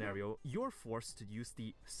 In this scenario, you're forced to use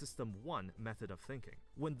the System 1 method of thinking,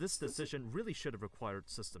 when this decision really should have required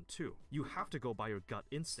System 2. You have to go by your gut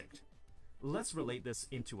instinct. Let's relate this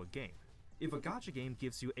into a game. If a gacha game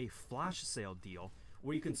gives you a flash sale deal,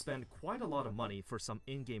 where you can spend quite a lot of money for some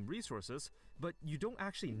in-game resources, but you don't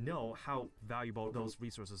actually know how valuable those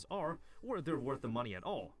resources are, or they're worth the money at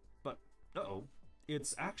all. But, uh-oh,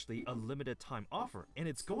 it's actually a limited time offer, and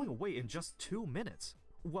it's going away in just 2 minutes.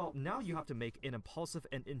 Well, now you have to make an impulsive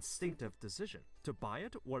and instinctive decision, to buy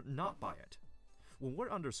it or not buy it. When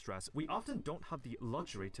we're under stress, we often don't have the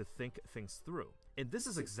luxury to think things through, and this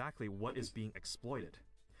is exactly what is being exploited.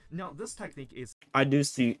 Now, this technique is... I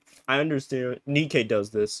understand. Nikkei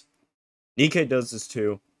does this. Nikkei does this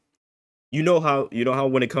too. You know how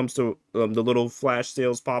when it comes to the little flash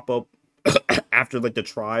sales pop up after like the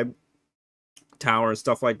tribe tower and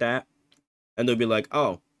stuff like that, and they'll be like,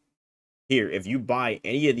 oh, here, if you buy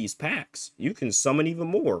any of these packs, you can summon even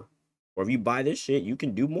more, or if you buy this shit, you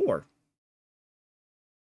can do more.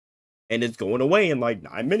 And it's going away in like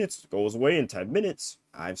 9 minutes. It goes away in 10 minutes.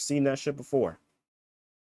 I've seen that shit before.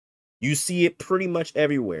 You see it pretty much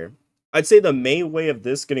everywhere. I'd say the main way of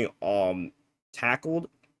this getting tackled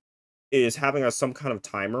is having some kind of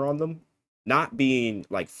timer on them. Not being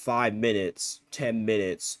like 5 minutes, 10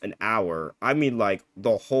 minutes, an hour. I mean like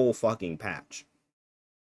the whole fucking patch.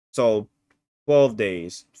 So 12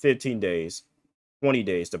 days, 15 days, 20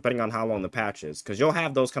 days, depending on how long the patch is. Because you'll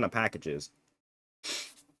have those kind of packages.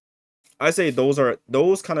 I say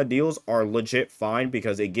those kind of deals are legit fine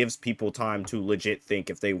because it gives people time to legit think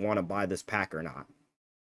if they want to buy this pack or not.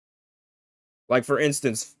 Like for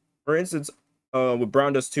instance, with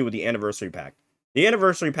Brown Dust 2 with the anniversary pack. The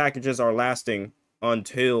anniversary packages are lasting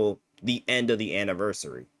until the end of the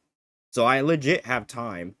anniversary. So I legit have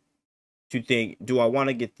time to think, do I want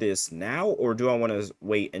to get this now or do I want to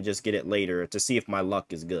wait and just get it later to see if my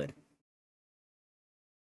luck is good?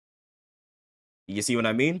 You see what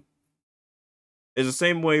I mean? It's the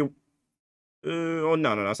same way. Oh,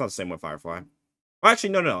 no, it's not the same with Firefly. Well, actually,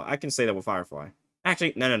 no. I can say that with Firefly.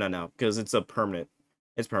 Actually, no. Because it's a permanent.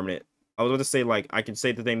 It's permanent. I was going to say, like, I can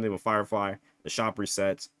say the same thing with Firefly. The shop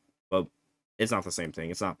resets. but it's not the same thing.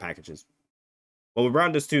 It's not packages. But with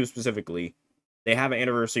Rounders 2 specifically, they have an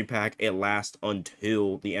anniversary pack. It lasts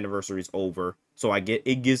until the anniversary is over. So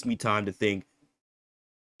it gives me time to think,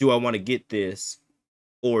 do I want to get this?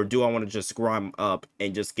 Or do I want to just grind up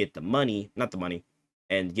and just get the money, not the money,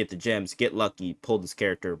 and get the gems, get lucky, pull this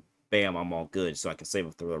character, bam, I'm all good, so I can save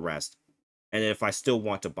up for the rest. And if I still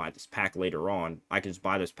want to buy this pack later on, I can just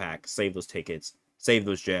buy this pack, save those tickets, save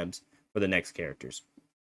those gems for the next characters.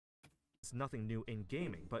 It's nothing new in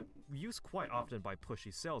gaming, but used quite often by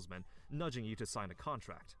pushy salesmen, nudging you to sign a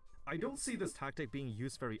contract. I don't see this tactic being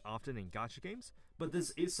used very often in gacha games, but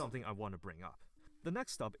this is something I want to bring up. The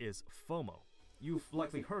next up is FOMO. You've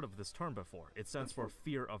likely heard of this term before. It stands for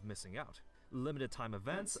fear of missing out. Limited time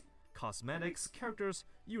events, cosmetics, characters,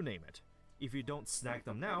 you name it. If you don't snag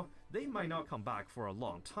them now, they might not come back for a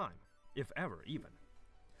long time, if ever even.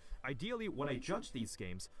 Ideally, when I judge these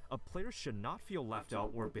games, a player should not feel left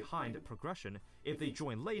out or behind progression if they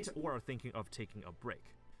join late or are thinking of taking a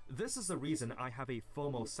break. This is the reason I have a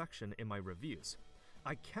FOMO section in my reviews.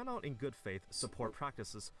 I cannot in good faith support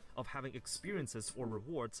practices of having experiences or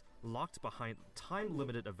rewards locked behind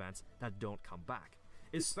time-limited events that don't come back,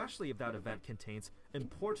 especially if that event contains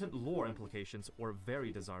important lore implications or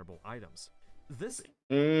very desirable items. This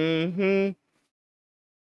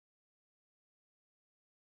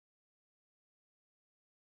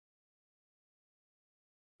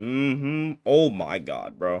Oh my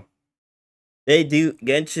god, bro. They do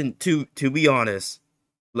Genshin to be honest.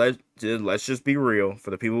 Let's just be real. For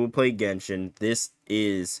the people who play Genshin, this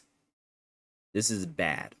is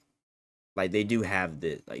bad. Like, they do have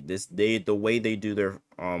this, like, the way they do their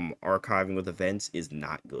archiving with events is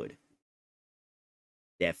not good.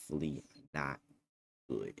 Definitely not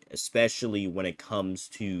good, especially when it comes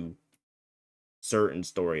to certain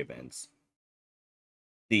story events.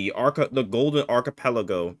 The Golden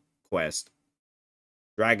Archipelago quest,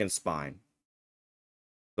 Dragon Spine.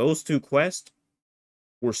 Those two quests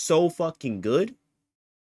were so fucking good.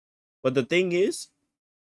 But the thing is,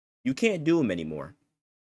 you can't do them anymore.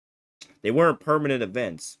 They weren't permanent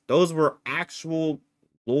events. Those were actual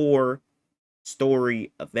lore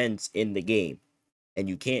story events in the game. And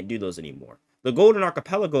you can't do those anymore. The Golden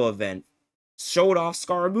Archipelago event showed off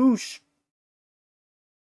Scaramouche.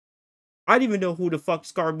 I didn't even know who the fuck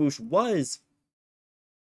Scaramouche was.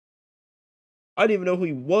 I didn't even know who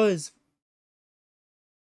he was.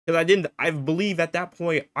 Because I believe at that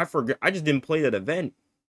point, I forgot. I just didn't play that event.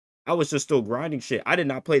 I was just still grinding shit. I did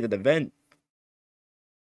not play that event.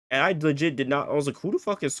 And I legit did not. I was like, who the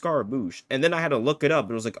fuck is Scaramouche? And then I had to look it up.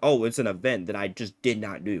 It was like, oh, it's an event that I just did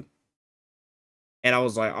not do. And I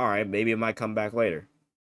was like, all right, maybe it might come back later.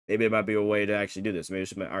 Maybe it might be a way to actually do this. Maybe it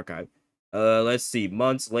should be archived. Let's see.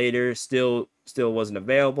 Months later, still wasn't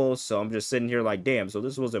available. So I'm just sitting here like, damn. So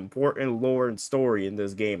this was important lore and story in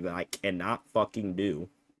this game that I cannot fucking do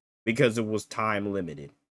because it was time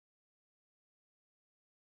limited.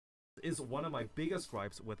 Is one of my biggest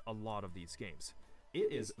gripes with a lot of these games.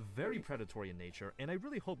 It is very predatory in nature, and I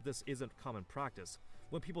really hope this isn't common practice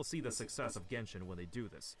when people see the success of Genshin when they do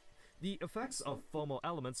this. The effects of FOMO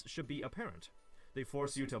elements should be apparent. They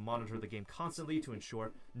force you to monitor the game constantly to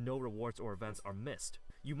ensure no rewards or events are missed.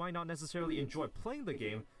 You might not necessarily enjoy playing the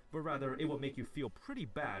game, but rather it will make you feel pretty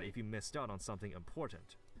bad if you missed out on something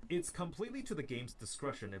important. It's completely to the game's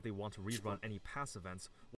discretion if they want to rerun any past events.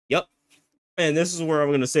 Yep. And this is where I'm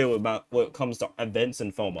going to say about what comes to events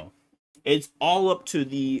and FOMO. It's all up to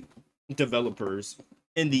the developers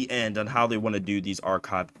in the end on how they want to do these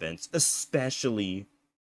archive events, especially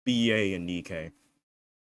BA and Nikkei.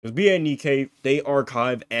 Because BA and Nikkei, they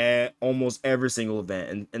archive at almost every single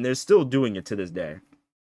event, and they're still doing it to this day.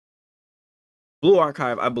 Blue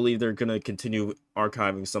Archive, I believe they're going to continue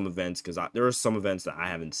archiving some events, because there are some events that I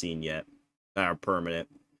haven't seen yet that are permanent.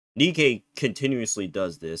 Nikkei continuously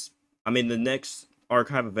does this. I mean, the next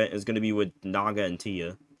archive event is going to be with Naga and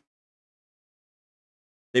Tia.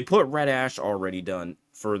 They put Red Ash already done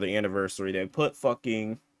for the anniversary. They put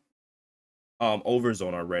fucking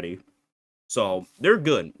Overzone already. So they're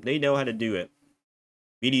good. They know how to do it.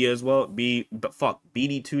 BD as well.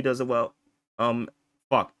 BD2 does it well.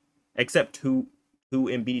 Except two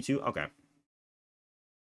in BD2. Okay.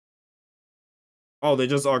 Oh, they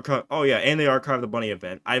just archive. Oh yeah, and they archive the bunny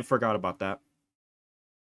event. I forgot about that.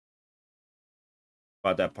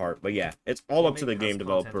 About that part. But yeah, it's all up to the game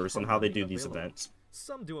developers and how they do these events.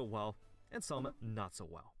 Some do it well, and some not so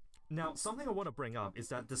well. Now, something I want to bring up is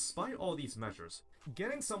that despite all these measures,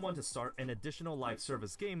 getting someone to start an additional live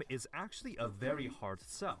service game is actually a very hard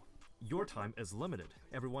sell. your time is limited.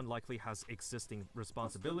 Everyone likely has existing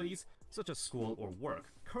responsibilities, such as school or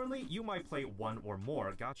work. Currently, you might play one or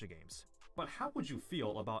more gacha games. But how would you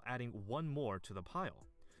feel about adding one more to the pile?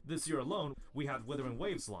 This year alone, we had Withering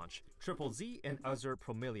Waves launch, Triple Z, and Azure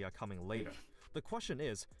Promelia coming later. The question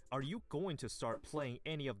is, are you going to start playing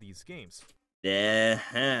any of these games?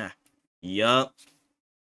 Yup.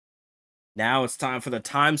 Now it's time for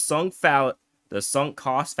the sunk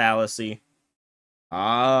cost fallacy.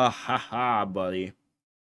 Ah, haha, buddy.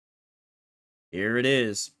 Here it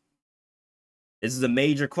is. This is a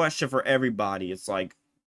major question for everybody. It's like,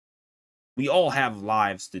 we all have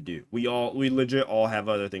lives to do. We legit all have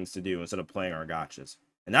other things to do instead of playing our gachas.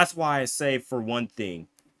 And that's why I say, for one thing,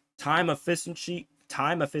 time efficiency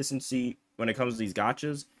when it comes to these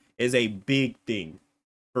gachas is a big thing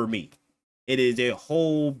for me. It is a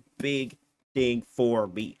whole big thing for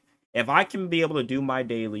me. If I can be able to do my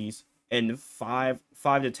dailies in 5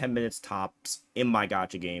 to 10 minutes tops in my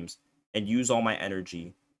gacha games and use all my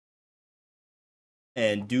energy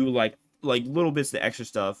and do like little bits of extra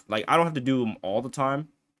stuff, like I don't have to do them all the time,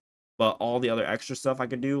 but all the other extra stuff I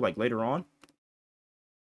can do like later on,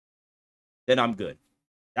 then I'm good.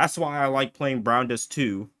 That's why I like playing Brown Dust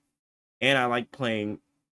 2 and I like playing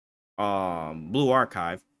Blue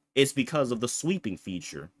Archive. It's because of the sweeping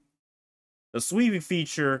feature. The sweeping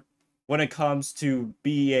feature, when it comes to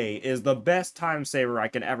BA, is the best time saver I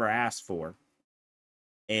can ever ask for.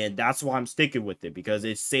 And that's why I'm sticking with it, because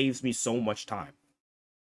it saves me so much time.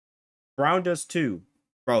 Brown Dust 2.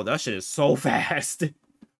 Bro, that shit is so fast.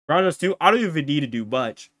 Brown Dust 2, I don't even need to do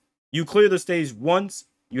much. You clear the stage once,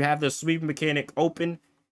 you have the sweep mechanic open,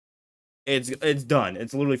 it's done.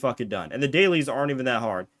 It's literally fucking done. And the dailies aren't even that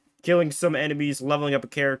hard. Killing some enemies, leveling up a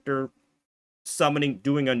character, summoning,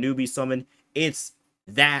 doing a newbie summon. It's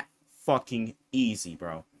that fucking easy,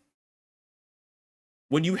 bro.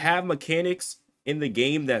 When you have mechanics in the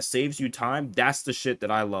game that saves you time, that's the shit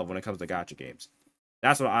that I love when it comes to gacha games.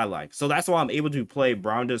 That's what I like. So that's why I'm able to play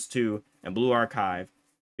Brown Dust 2 and Blue Archive,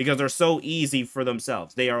 because they're so easy for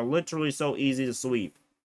themselves. They are literally so easy to sweep.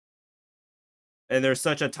 And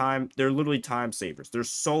they're literally time savers. They're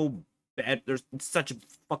so bad. They're such a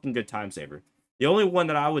fucking good time saver. The only one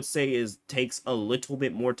that I would say takes a little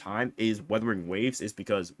bit more time is Wuthering Waves, is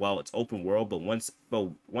because, well, it's open world, but once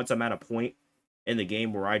I'm at a point in the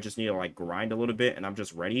game where I just need to like grind a little bit and I'm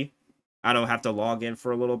just ready, I don't have to log in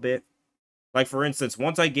for a little bit. Like, for instance,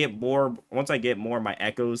 once I get more of my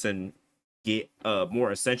echoes and get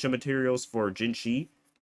more essential materials for Jinshi,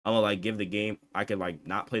 I'm gonna like give the game, I could like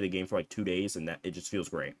not play the game for like 2 days, and that it just feels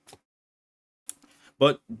great.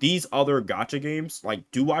 But these other gacha games, like,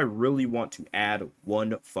 do I really want to add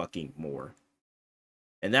one fucking more?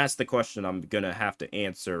 And that's the question I'm gonna have to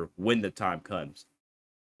answer when the time comes.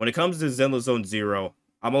 When it comes to Zenless Zone Zero,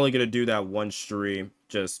 I'm only gonna do that one stream,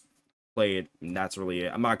 just play it, and that's really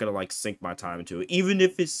it. I'm not gonna like sink my time into it, even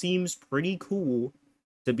if it seems pretty cool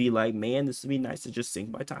to be like, man, this would be nice to just sink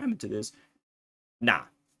my time into this. Nah,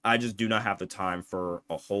 I just do not have the time for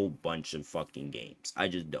a whole bunch of fucking games. I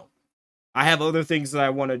just don't. I have other things that I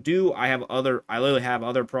want to do. I literally have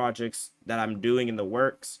other projects that I'm doing in the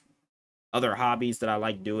works, other hobbies that I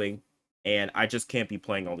like doing, and I just can't be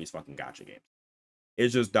playing all these fucking gacha games.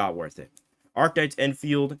 It's just not worth it. Archetypes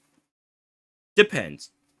Enfield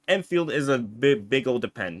depends. Enfield is a big old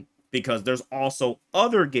depend, because there's also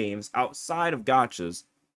other games outside of gachas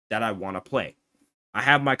that I want to play. I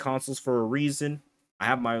have my consoles for a reason. I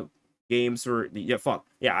have my games for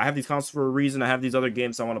I have these consoles for a reason. I have these other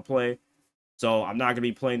games I want to play. So I'm not going to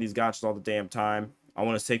be playing these gachas all the damn time. I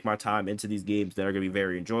want to take my time into these games that are going to be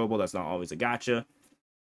very enjoyable. That's not always a gacha.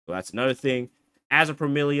 So that's another thing. As a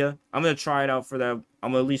Promelia, I'm going to try it out for them.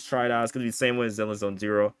 I'm going to at least try it out. It's going to be the same way as Zenless Zone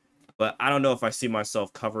Zero. But I don't know if I see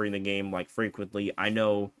myself covering the game like frequently. I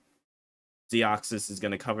know Zeoxys is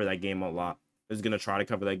going to cover that game a lot. Is going to try to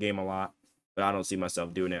cover that game a lot. But I don't see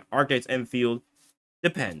myself doing it. Archetypes Enfield,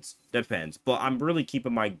 depends. But I'm really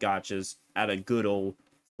keeping my gachas at a good old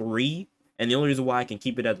 3. And the only reason why I can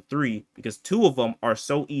keep it at 3, because 2 of them are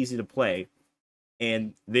so easy to play,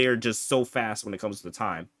 and they're just so fast when it comes to the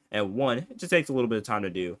time. And 1, it just takes a little bit of time to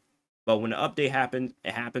do. But when the update happens,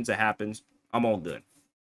 it happens. I'm all good.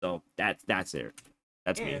 So that's it.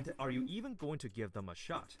 That's me. And are you even going to give them a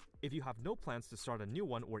shot? If you have no plans to start a new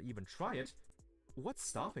one or even try it, what's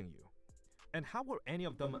stopping you? And how will any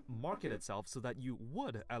of them market itself so that you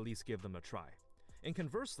would at least give them a try? And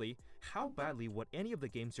conversely, how badly would any of the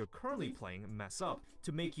games you're currently playing mess up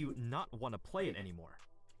to make you not want to play it anymore?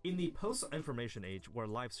 In the post-information age where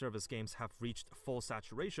live service games have reached full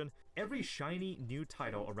saturation, every shiny new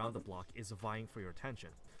title around the block is vying for your attention.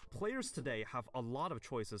 Players today have a lot of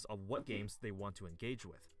choices of what games they want to engage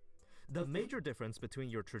with. The major difference between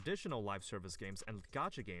your traditional live service games and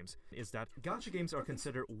gacha games is that gacha games are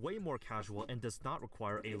considered way more casual and does not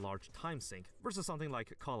require a large time sink versus something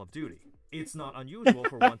like Call of Duty. It's not unusual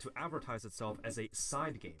for one to advertise itself as a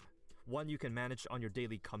side game, one you can manage on your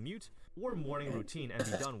daily commute or morning routine and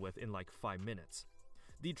be done with in like 5 minutes.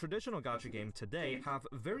 The traditional gacha game today have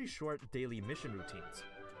very short daily mission routines.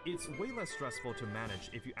 It's way less stressful to manage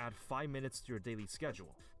if you add 5 minutes to your daily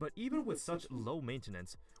schedule. But even with such low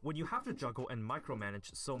maintenance, when you have to juggle and micromanage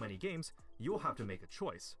so many games, you'll have to make a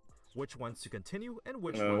choice. Which ones to continue and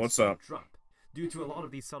which ones to drop. Due to a lot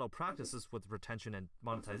of these subtle practices with retention and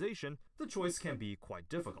monetization, the choice can be quite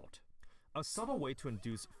difficult. A subtle way to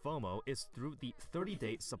induce FOMO is through the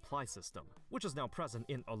 30-day supply system, which is now present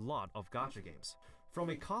in a lot of gacha games. From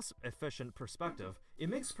a cost-efficient perspective, it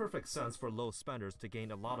makes perfect sense for low spenders to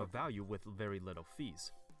gain a lot of value with very little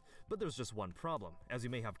fees. But there's just one problem. As you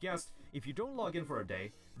may have guessed, if you don't log in for a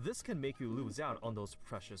day, this can make you lose out on those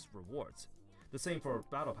precious rewards. The same for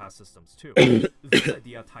Battle Pass systems too. This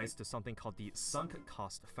idea ties to something called the sunk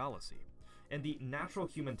cost fallacy, and the natural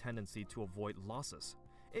human tendency to avoid losses,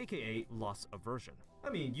 aka loss aversion. I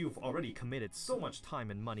mean, you've already committed so much time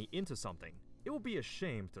and money into something, it would be a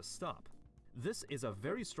shame to stop. This is a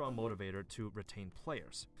very strong motivator to retain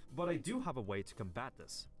players, but I do have a way to combat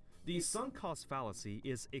this. The sunk cost fallacy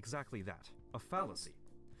is exactly that, a fallacy.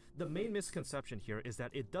 The main misconception here is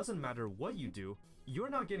that it doesn't matter what you do, you're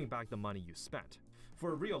not getting back the money you spent.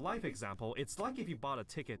 For a real-life example, it's like if you bought a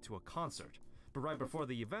ticket to a concert, but right before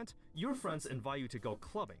the event, your friends invite you to go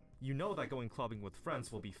clubbing. You know that going clubbing with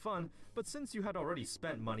friends will be fun, but since you had already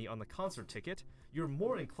spent money on the concert ticket, you're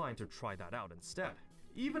more inclined to try that out instead,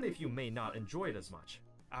 even if you may not enjoy it as much.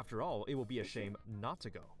 After all, it will be a shame not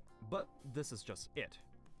to go. But this is just it.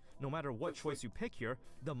 No matter what choice you pick here,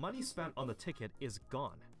 the money spent on the ticket is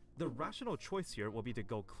gone. The rational choice here will be to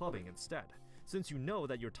go clubbing instead, since you know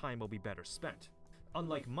that your time will be better spent.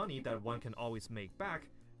 Unlike money that one can always make back,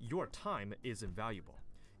 your time is invaluable.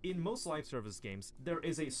 In most live service games, there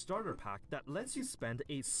is a starter pack that lets you spend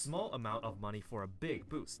a small amount of money for a big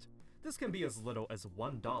boost. This can be as little as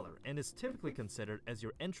 $1 and is typically considered as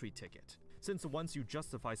your entry ticket, since once you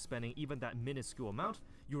justify spending even that minuscule amount,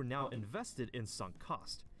 you're now invested in sunk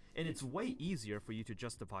cost, and it's way easier for you to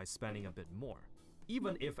justify spending a bit more.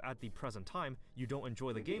 Even if at the present time you don't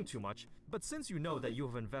enjoy the game too much, but since you know that you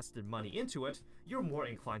have invested money into it, you're more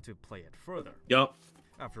inclined to play it further. Yup.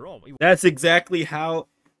 After all, that's exactly how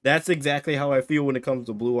I feel when it comes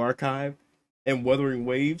to Blue Archive and Wuthering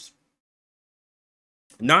Waves.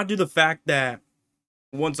 Not due to the fact that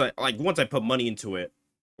once I put money into it,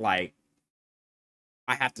 like,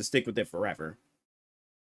 I have to stick with it forever.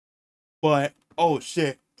 But oh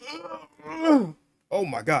shit. Oh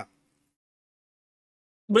my god.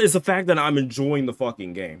 But it's the fact that I'm enjoying the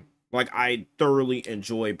fucking game. Like, I thoroughly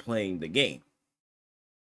enjoy playing the game.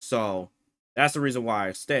 So that's the reason why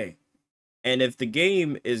I stay. And if the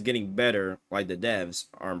game is getting better, like the devs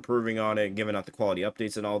are improving on it, giving out the quality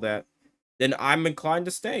updates and all that, then I'm inclined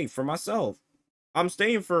to stay for myself. I'm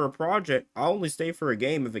staying for a project. I'll only stay for a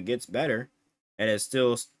game if it gets better and it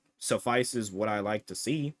still suffices what I like to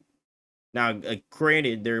see. Now,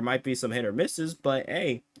 granted, there might be some hit or misses, but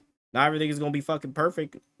hey, not everything is going to be fucking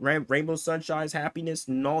perfect. Rainbow sunshines, happiness,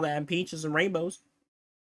 and all that, and peaches and rainbows.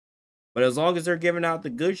 But as long as they're giving out the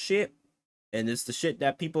good shit, and it's the shit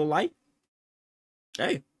that people like,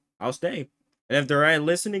 hey, I'll stay. And if they're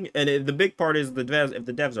listening, and the big part is the devs, if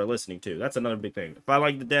the devs are listening too, that's another big thing. If I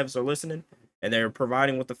like the devs are listening, and they're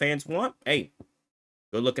providing what the fans want, hey,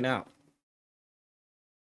 good looking out.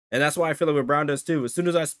 And that's why I feel like with Brown Dust 2, as soon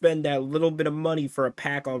as I spend that little bit of money for a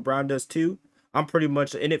pack on Brown Dust 2, I'm pretty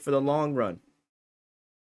much in it for the long run.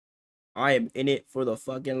 I am in it for the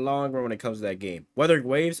fucking long run when it comes to that game. Wuthering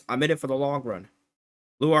Waves, I'm in it for the long run.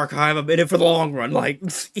 Blue Archive, I'm in it for the long run. Like,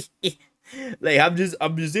 like I'm just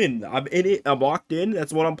in. I'm in it. I'm locked in.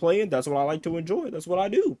 That's what I'm playing. That's what I like to enjoy. That's what I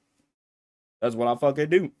do. That's what I fucking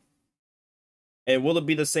do. And will it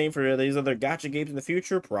be the same for these other gacha games in the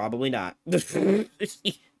future? Probably not.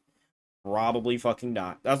 Probably fucking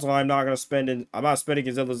not. That's why I'm not gonna spend. I'm not spending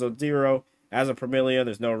Godzilla Zone Zero as a Premilia.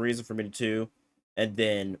 There's no reason for me to. And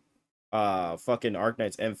then, fucking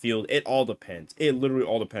Arknight's Enfield. It all depends. It literally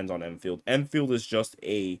all depends on Enfield. Enfield is just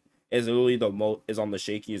is literally is on the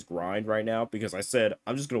shakiest grind right now because I said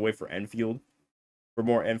I'm just gonna wait for Enfield for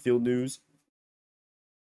more Enfield news.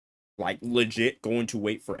 Like legit going to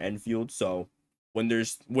wait for Enfield. So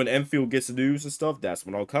when Enfield gets the news and stuff, that's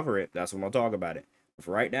when I'll cover it. That's when I'll talk about it. But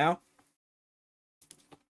for right now,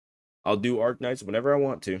 I'll do Arknights whenever I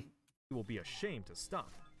want to. You will be ashamed to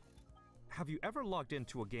stop. Have you ever logged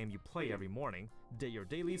into a game you play every morning, did your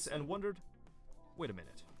dailies, and wondered, wait a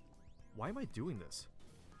minute, why am I doing this?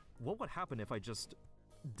 What would happen if I just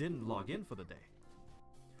didn't log in for the day?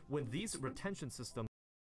 When these retention systems...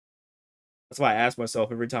 That's why I ask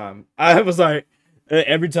myself every time. I was like,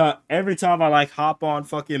 every time I like hop on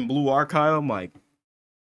fucking Blue Archive, I'm like,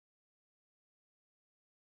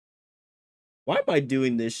 why am I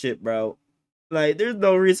doing this shit, bro? Like, there's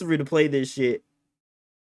no reason for me to play this shit.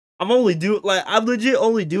 I'm legit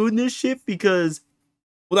only doing this shit because,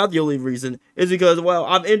 well, not the only reason, is because, well,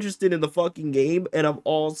 I'm interested in the fucking game, and I'm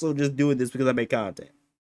also just doing this because I make content.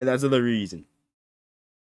 And that's another reason.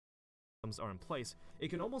 Are in place,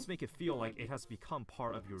 it can almost make it feel like it has become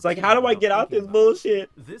part of your... It's like, how do I get out this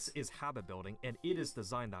bullshit? This is habit building, and it is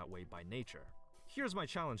designed that way by nature. Here's my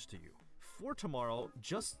challenge to you. For tomorrow,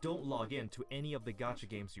 just don't log in to any of the gacha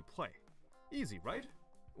games you play. Easy, right?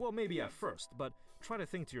 Well, maybe at first, but try to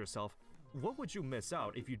think to yourself, what would you miss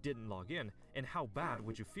out if you didn't log in, and how bad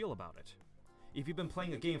would you feel about it? If you've been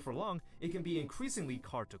playing a game for long, it can be increasingly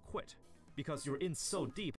hard to quit, because you're in so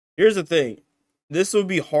deep. Here's the thing. This would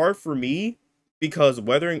be hard for me because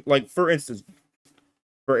like, for instance,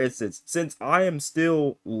 since I am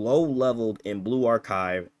still low leveled in Blue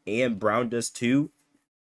Archive and Brown Dust 2,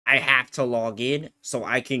 I have to log in so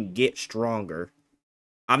I can get stronger.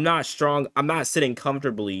 I'm not strong. I'm not sitting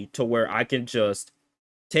comfortably to where I can just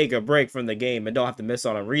take a break from the game and don't have to miss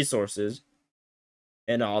out on resources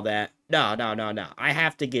and all that. No. I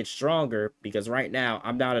have to get stronger because right now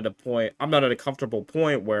I'm not at a comfortable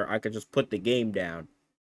point where I can just put the game down.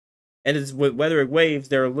 And it's with Weathering Waves,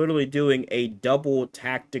 they're literally doing a double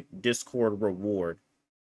tactic Discord reward.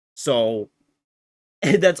 So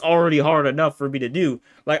that's already hard enough for me to do.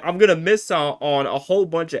 Like, I'm gonna miss out on a whole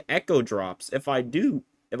bunch of echo drops if I don't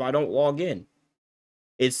log in.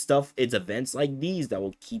 It's events like these that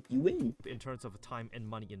will keep you in. In terms of time and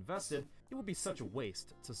money invested, it would be such a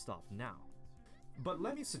waste to stop now. But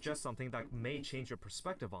let me suggest something that may change your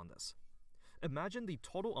perspective on this. Imagine the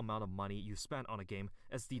total amount of money you spent on a game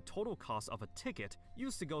as the total cost of a ticket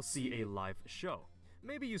used to go see a live show.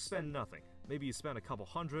 Maybe you spend nothing. Maybe you spend a couple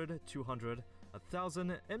hundred, 200,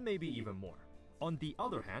 1,000, and maybe even more. On the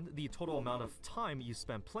other hand, the total amount of time you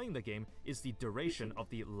spend playing the game is the duration of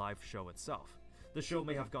the live show itself. The show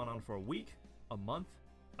may have gone on for a week, a month,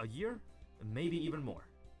 a year, maybe even more.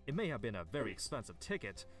 It may have been a very expensive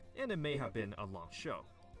ticket, and it may have been a long show.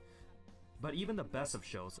 But even the best of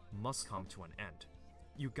shows must come to an end.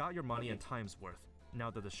 You got your money and time's worth. Now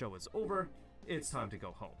that the show is over, it's time to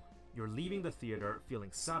go home. You're leaving the theater feeling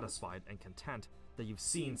satisfied and content that you've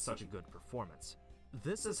seen such a good performance.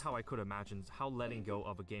 This is how I could imagine how letting go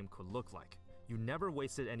of a game could look like. You never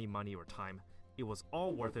wasted any money or time. It was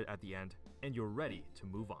all worth it at the end, and you're ready to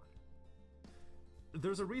move on.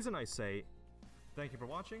 There's a reason I say, thank you for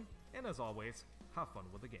watching, and as always, have fun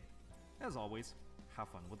with the game. As always, have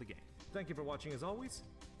fun with the game. Thank you for watching as always,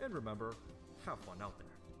 and remember, have fun out there.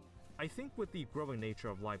 I think with the growing nature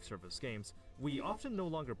of live service games, we often no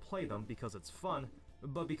longer play them because it's fun,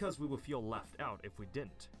 but because we would feel left out if we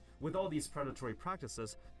didn't. With all these predatory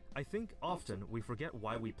practices, I think often we forget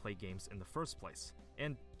why we play games in the first place,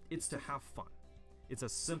 and it's to have fun. It's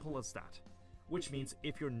as simple as that. Which means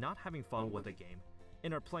if you're not having fun with a game,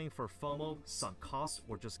 and are playing for FOMO, sunk costs,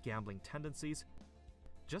 or just gambling tendencies,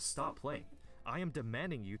 just stop playing. I am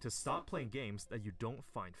demanding you to stop playing games that you don't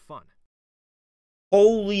find fun.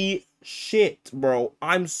 Holy shit, bro.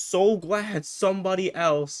 I'm so glad somebody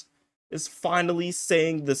else is finally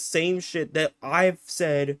saying the same shit that I've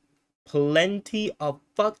said plenty of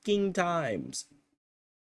fucking times.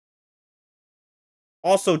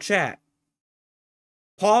 Also, chat,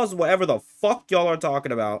 pause whatever the fuck y'all are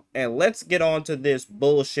talking about, and let's get on to this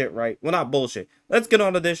bullshit right... Well, not bullshit. Let's get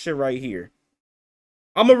on to this shit right here.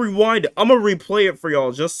 I'm gonna rewind it. I'm gonna replay it for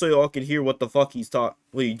y'all just so y'all can hear what the fuck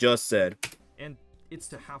what he just said. And it's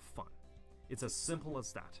to have fun. It's as simple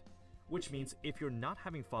as that. Which means if you're not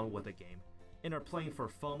having fun with a game, and are playing for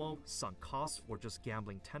FOMO, sunk costs, or just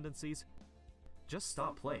gambling tendencies, just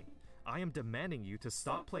stop playing. I am demanding you to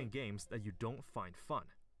stop playing games that you don't find fun.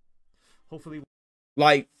 Hopefully...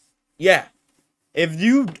 Like, yeah. If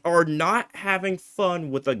you are not having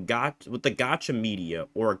fun with the gacha media,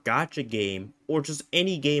 or a gacha game, or just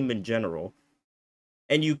any game in general,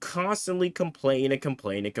 and you constantly complain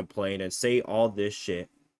and say all this shit,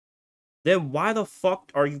 then why the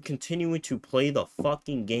fuck are you continuing to play the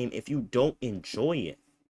fucking game if you don't enjoy it?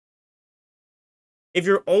 If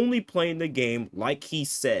you're only playing the game like he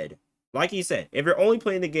said, if you're only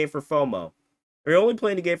playing the game for FOMO, if you're only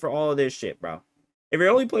playing the game for all of this shit, bro. If you're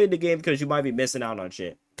only playing the game because you might be missing out on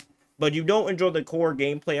shit, but you don't enjoy the core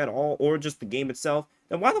gameplay at all, or just the game itself,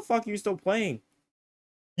 then why the fuck are you still playing?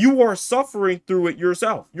 You are suffering through it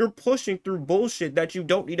yourself. You're pushing through bullshit that you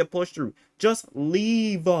don't need to push through. Just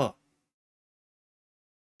leave.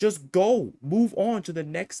 Just go. Move on to the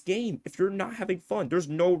next game. If you're not having fun, there's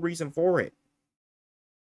no reason for it.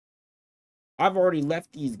 I've already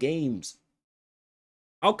left these games.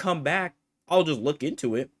 I'll come back. I'll just look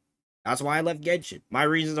into it. That's why I left Genshin. My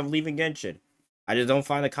reasons of leaving Genshin. I just don't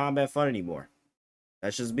find the combat fun anymore.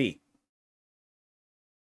 That's just me.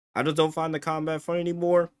 I just don't find the combat fun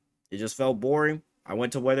anymore. It just felt boring. I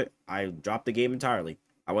dropped the game entirely.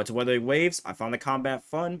 I went to Weathering Waves. I found the combat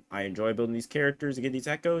fun. I enjoy building these characters and getting these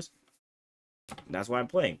echoes. And that's why I'm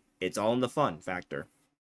playing. It's all in the fun factor.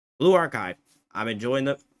 Blue Archive. I'm enjoying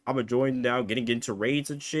now getting into raids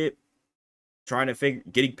and shit.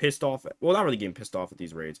 Getting pissed off. Well, not really getting pissed off at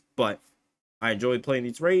these raids, but I enjoy playing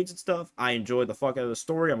these raids and stuff. I enjoy the fuck out of the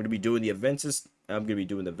story. I'm going to be doing the events. I'm going to be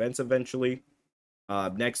doing the events eventually.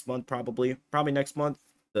 Next month, probably next month.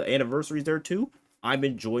 The anniversary's there too. I'm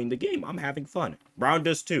enjoying the game. I'm having fun. Brown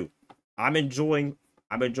does too. I'm enjoying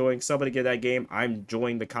somebody get that game. I'm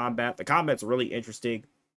enjoying the combat. The combat's really interesting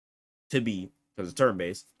to be, because it's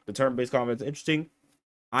turn-based. The turn-based combat's interesting.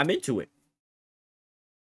 I'm into it.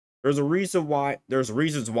 There's reasons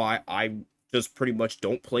why I just pretty much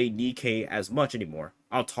don't play Nikkei as much anymore.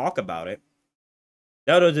 I'll talk about it.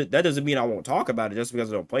 That doesn't mean I won't talk about it just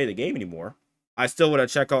because I don't play the game anymore. I still want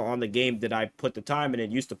to check out on the game that I put the time in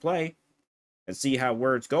and used to play and see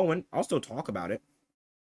where it's going. I'll still talk about it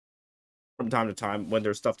from time to time when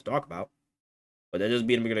there's stuff to talk about. But that doesn't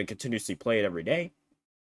mean I'm going to continuously play it every day.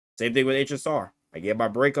 Same thing with HSR. I get my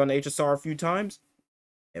break on HSR a few times.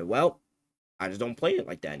 And well, I just don't play it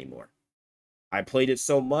like that anymore. I played it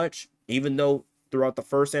so much, even though throughout the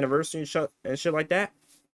first anniversary and shit like that,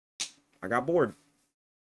 I got bored.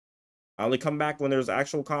 I only come back when there's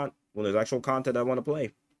actual content I want to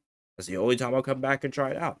play. That's the only time I'll come back and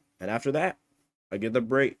try it out. And after that, I give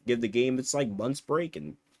the game its like months break,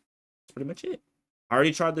 and that's pretty much it. I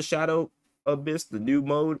already tried the Shadow Abyss, the new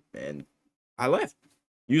mode, and I left.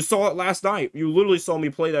 You saw it last night. You literally saw me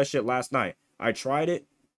play that shit last night. I tried it,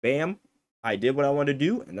 bam, I did what I wanted to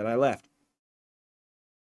do, and then I left.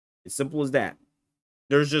 As simple as that.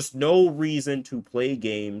 There's just no reason to play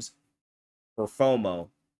games for FOMO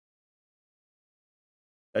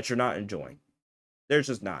that you're not enjoying. There's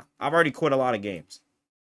just not. I've already quit a lot of games.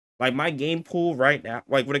 Like, my game pool right now,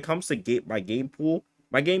 like, when it comes to my game pool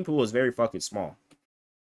is very fucking small.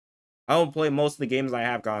 I don't play most of the games I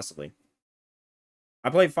have constantly. I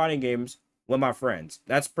play fighting games with my friends.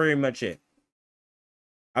 That's pretty much it.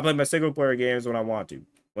 I play my single player games when I want to.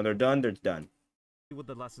 When they're done, they're done. With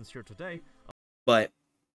the lessons here today. But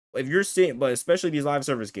especially these live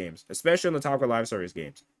service games, especially on the topic of live service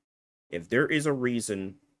games, if there is a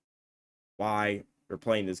reason why you're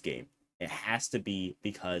playing this game, it has to be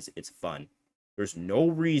because it's fun. There's no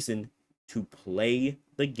reason to play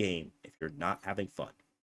the game if you're not having fun.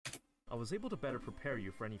 I was able to better prepare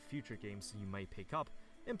you for any future games you might pick up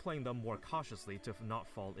and playing them more cautiously to not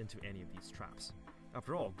fall into any of these traps.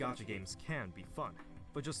 After all, gacha games can be fun,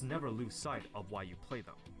 but just never lose sight of why you play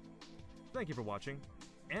them. Thank you for watching,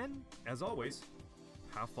 and as always,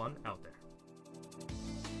 have fun out there.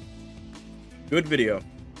 Good video.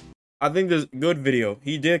 I think this good video.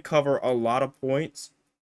 He did cover a lot of points.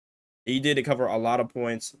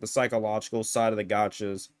 The psychological side of the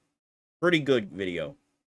gachas. Pretty good video.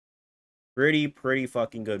 Pretty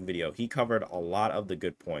fucking good video. He covered a lot of the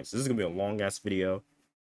good points. This is gonna be a long ass video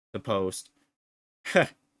to post.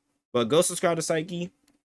 But go subscribe to Psyche.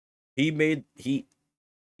 He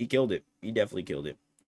killed it. He definitely killed it.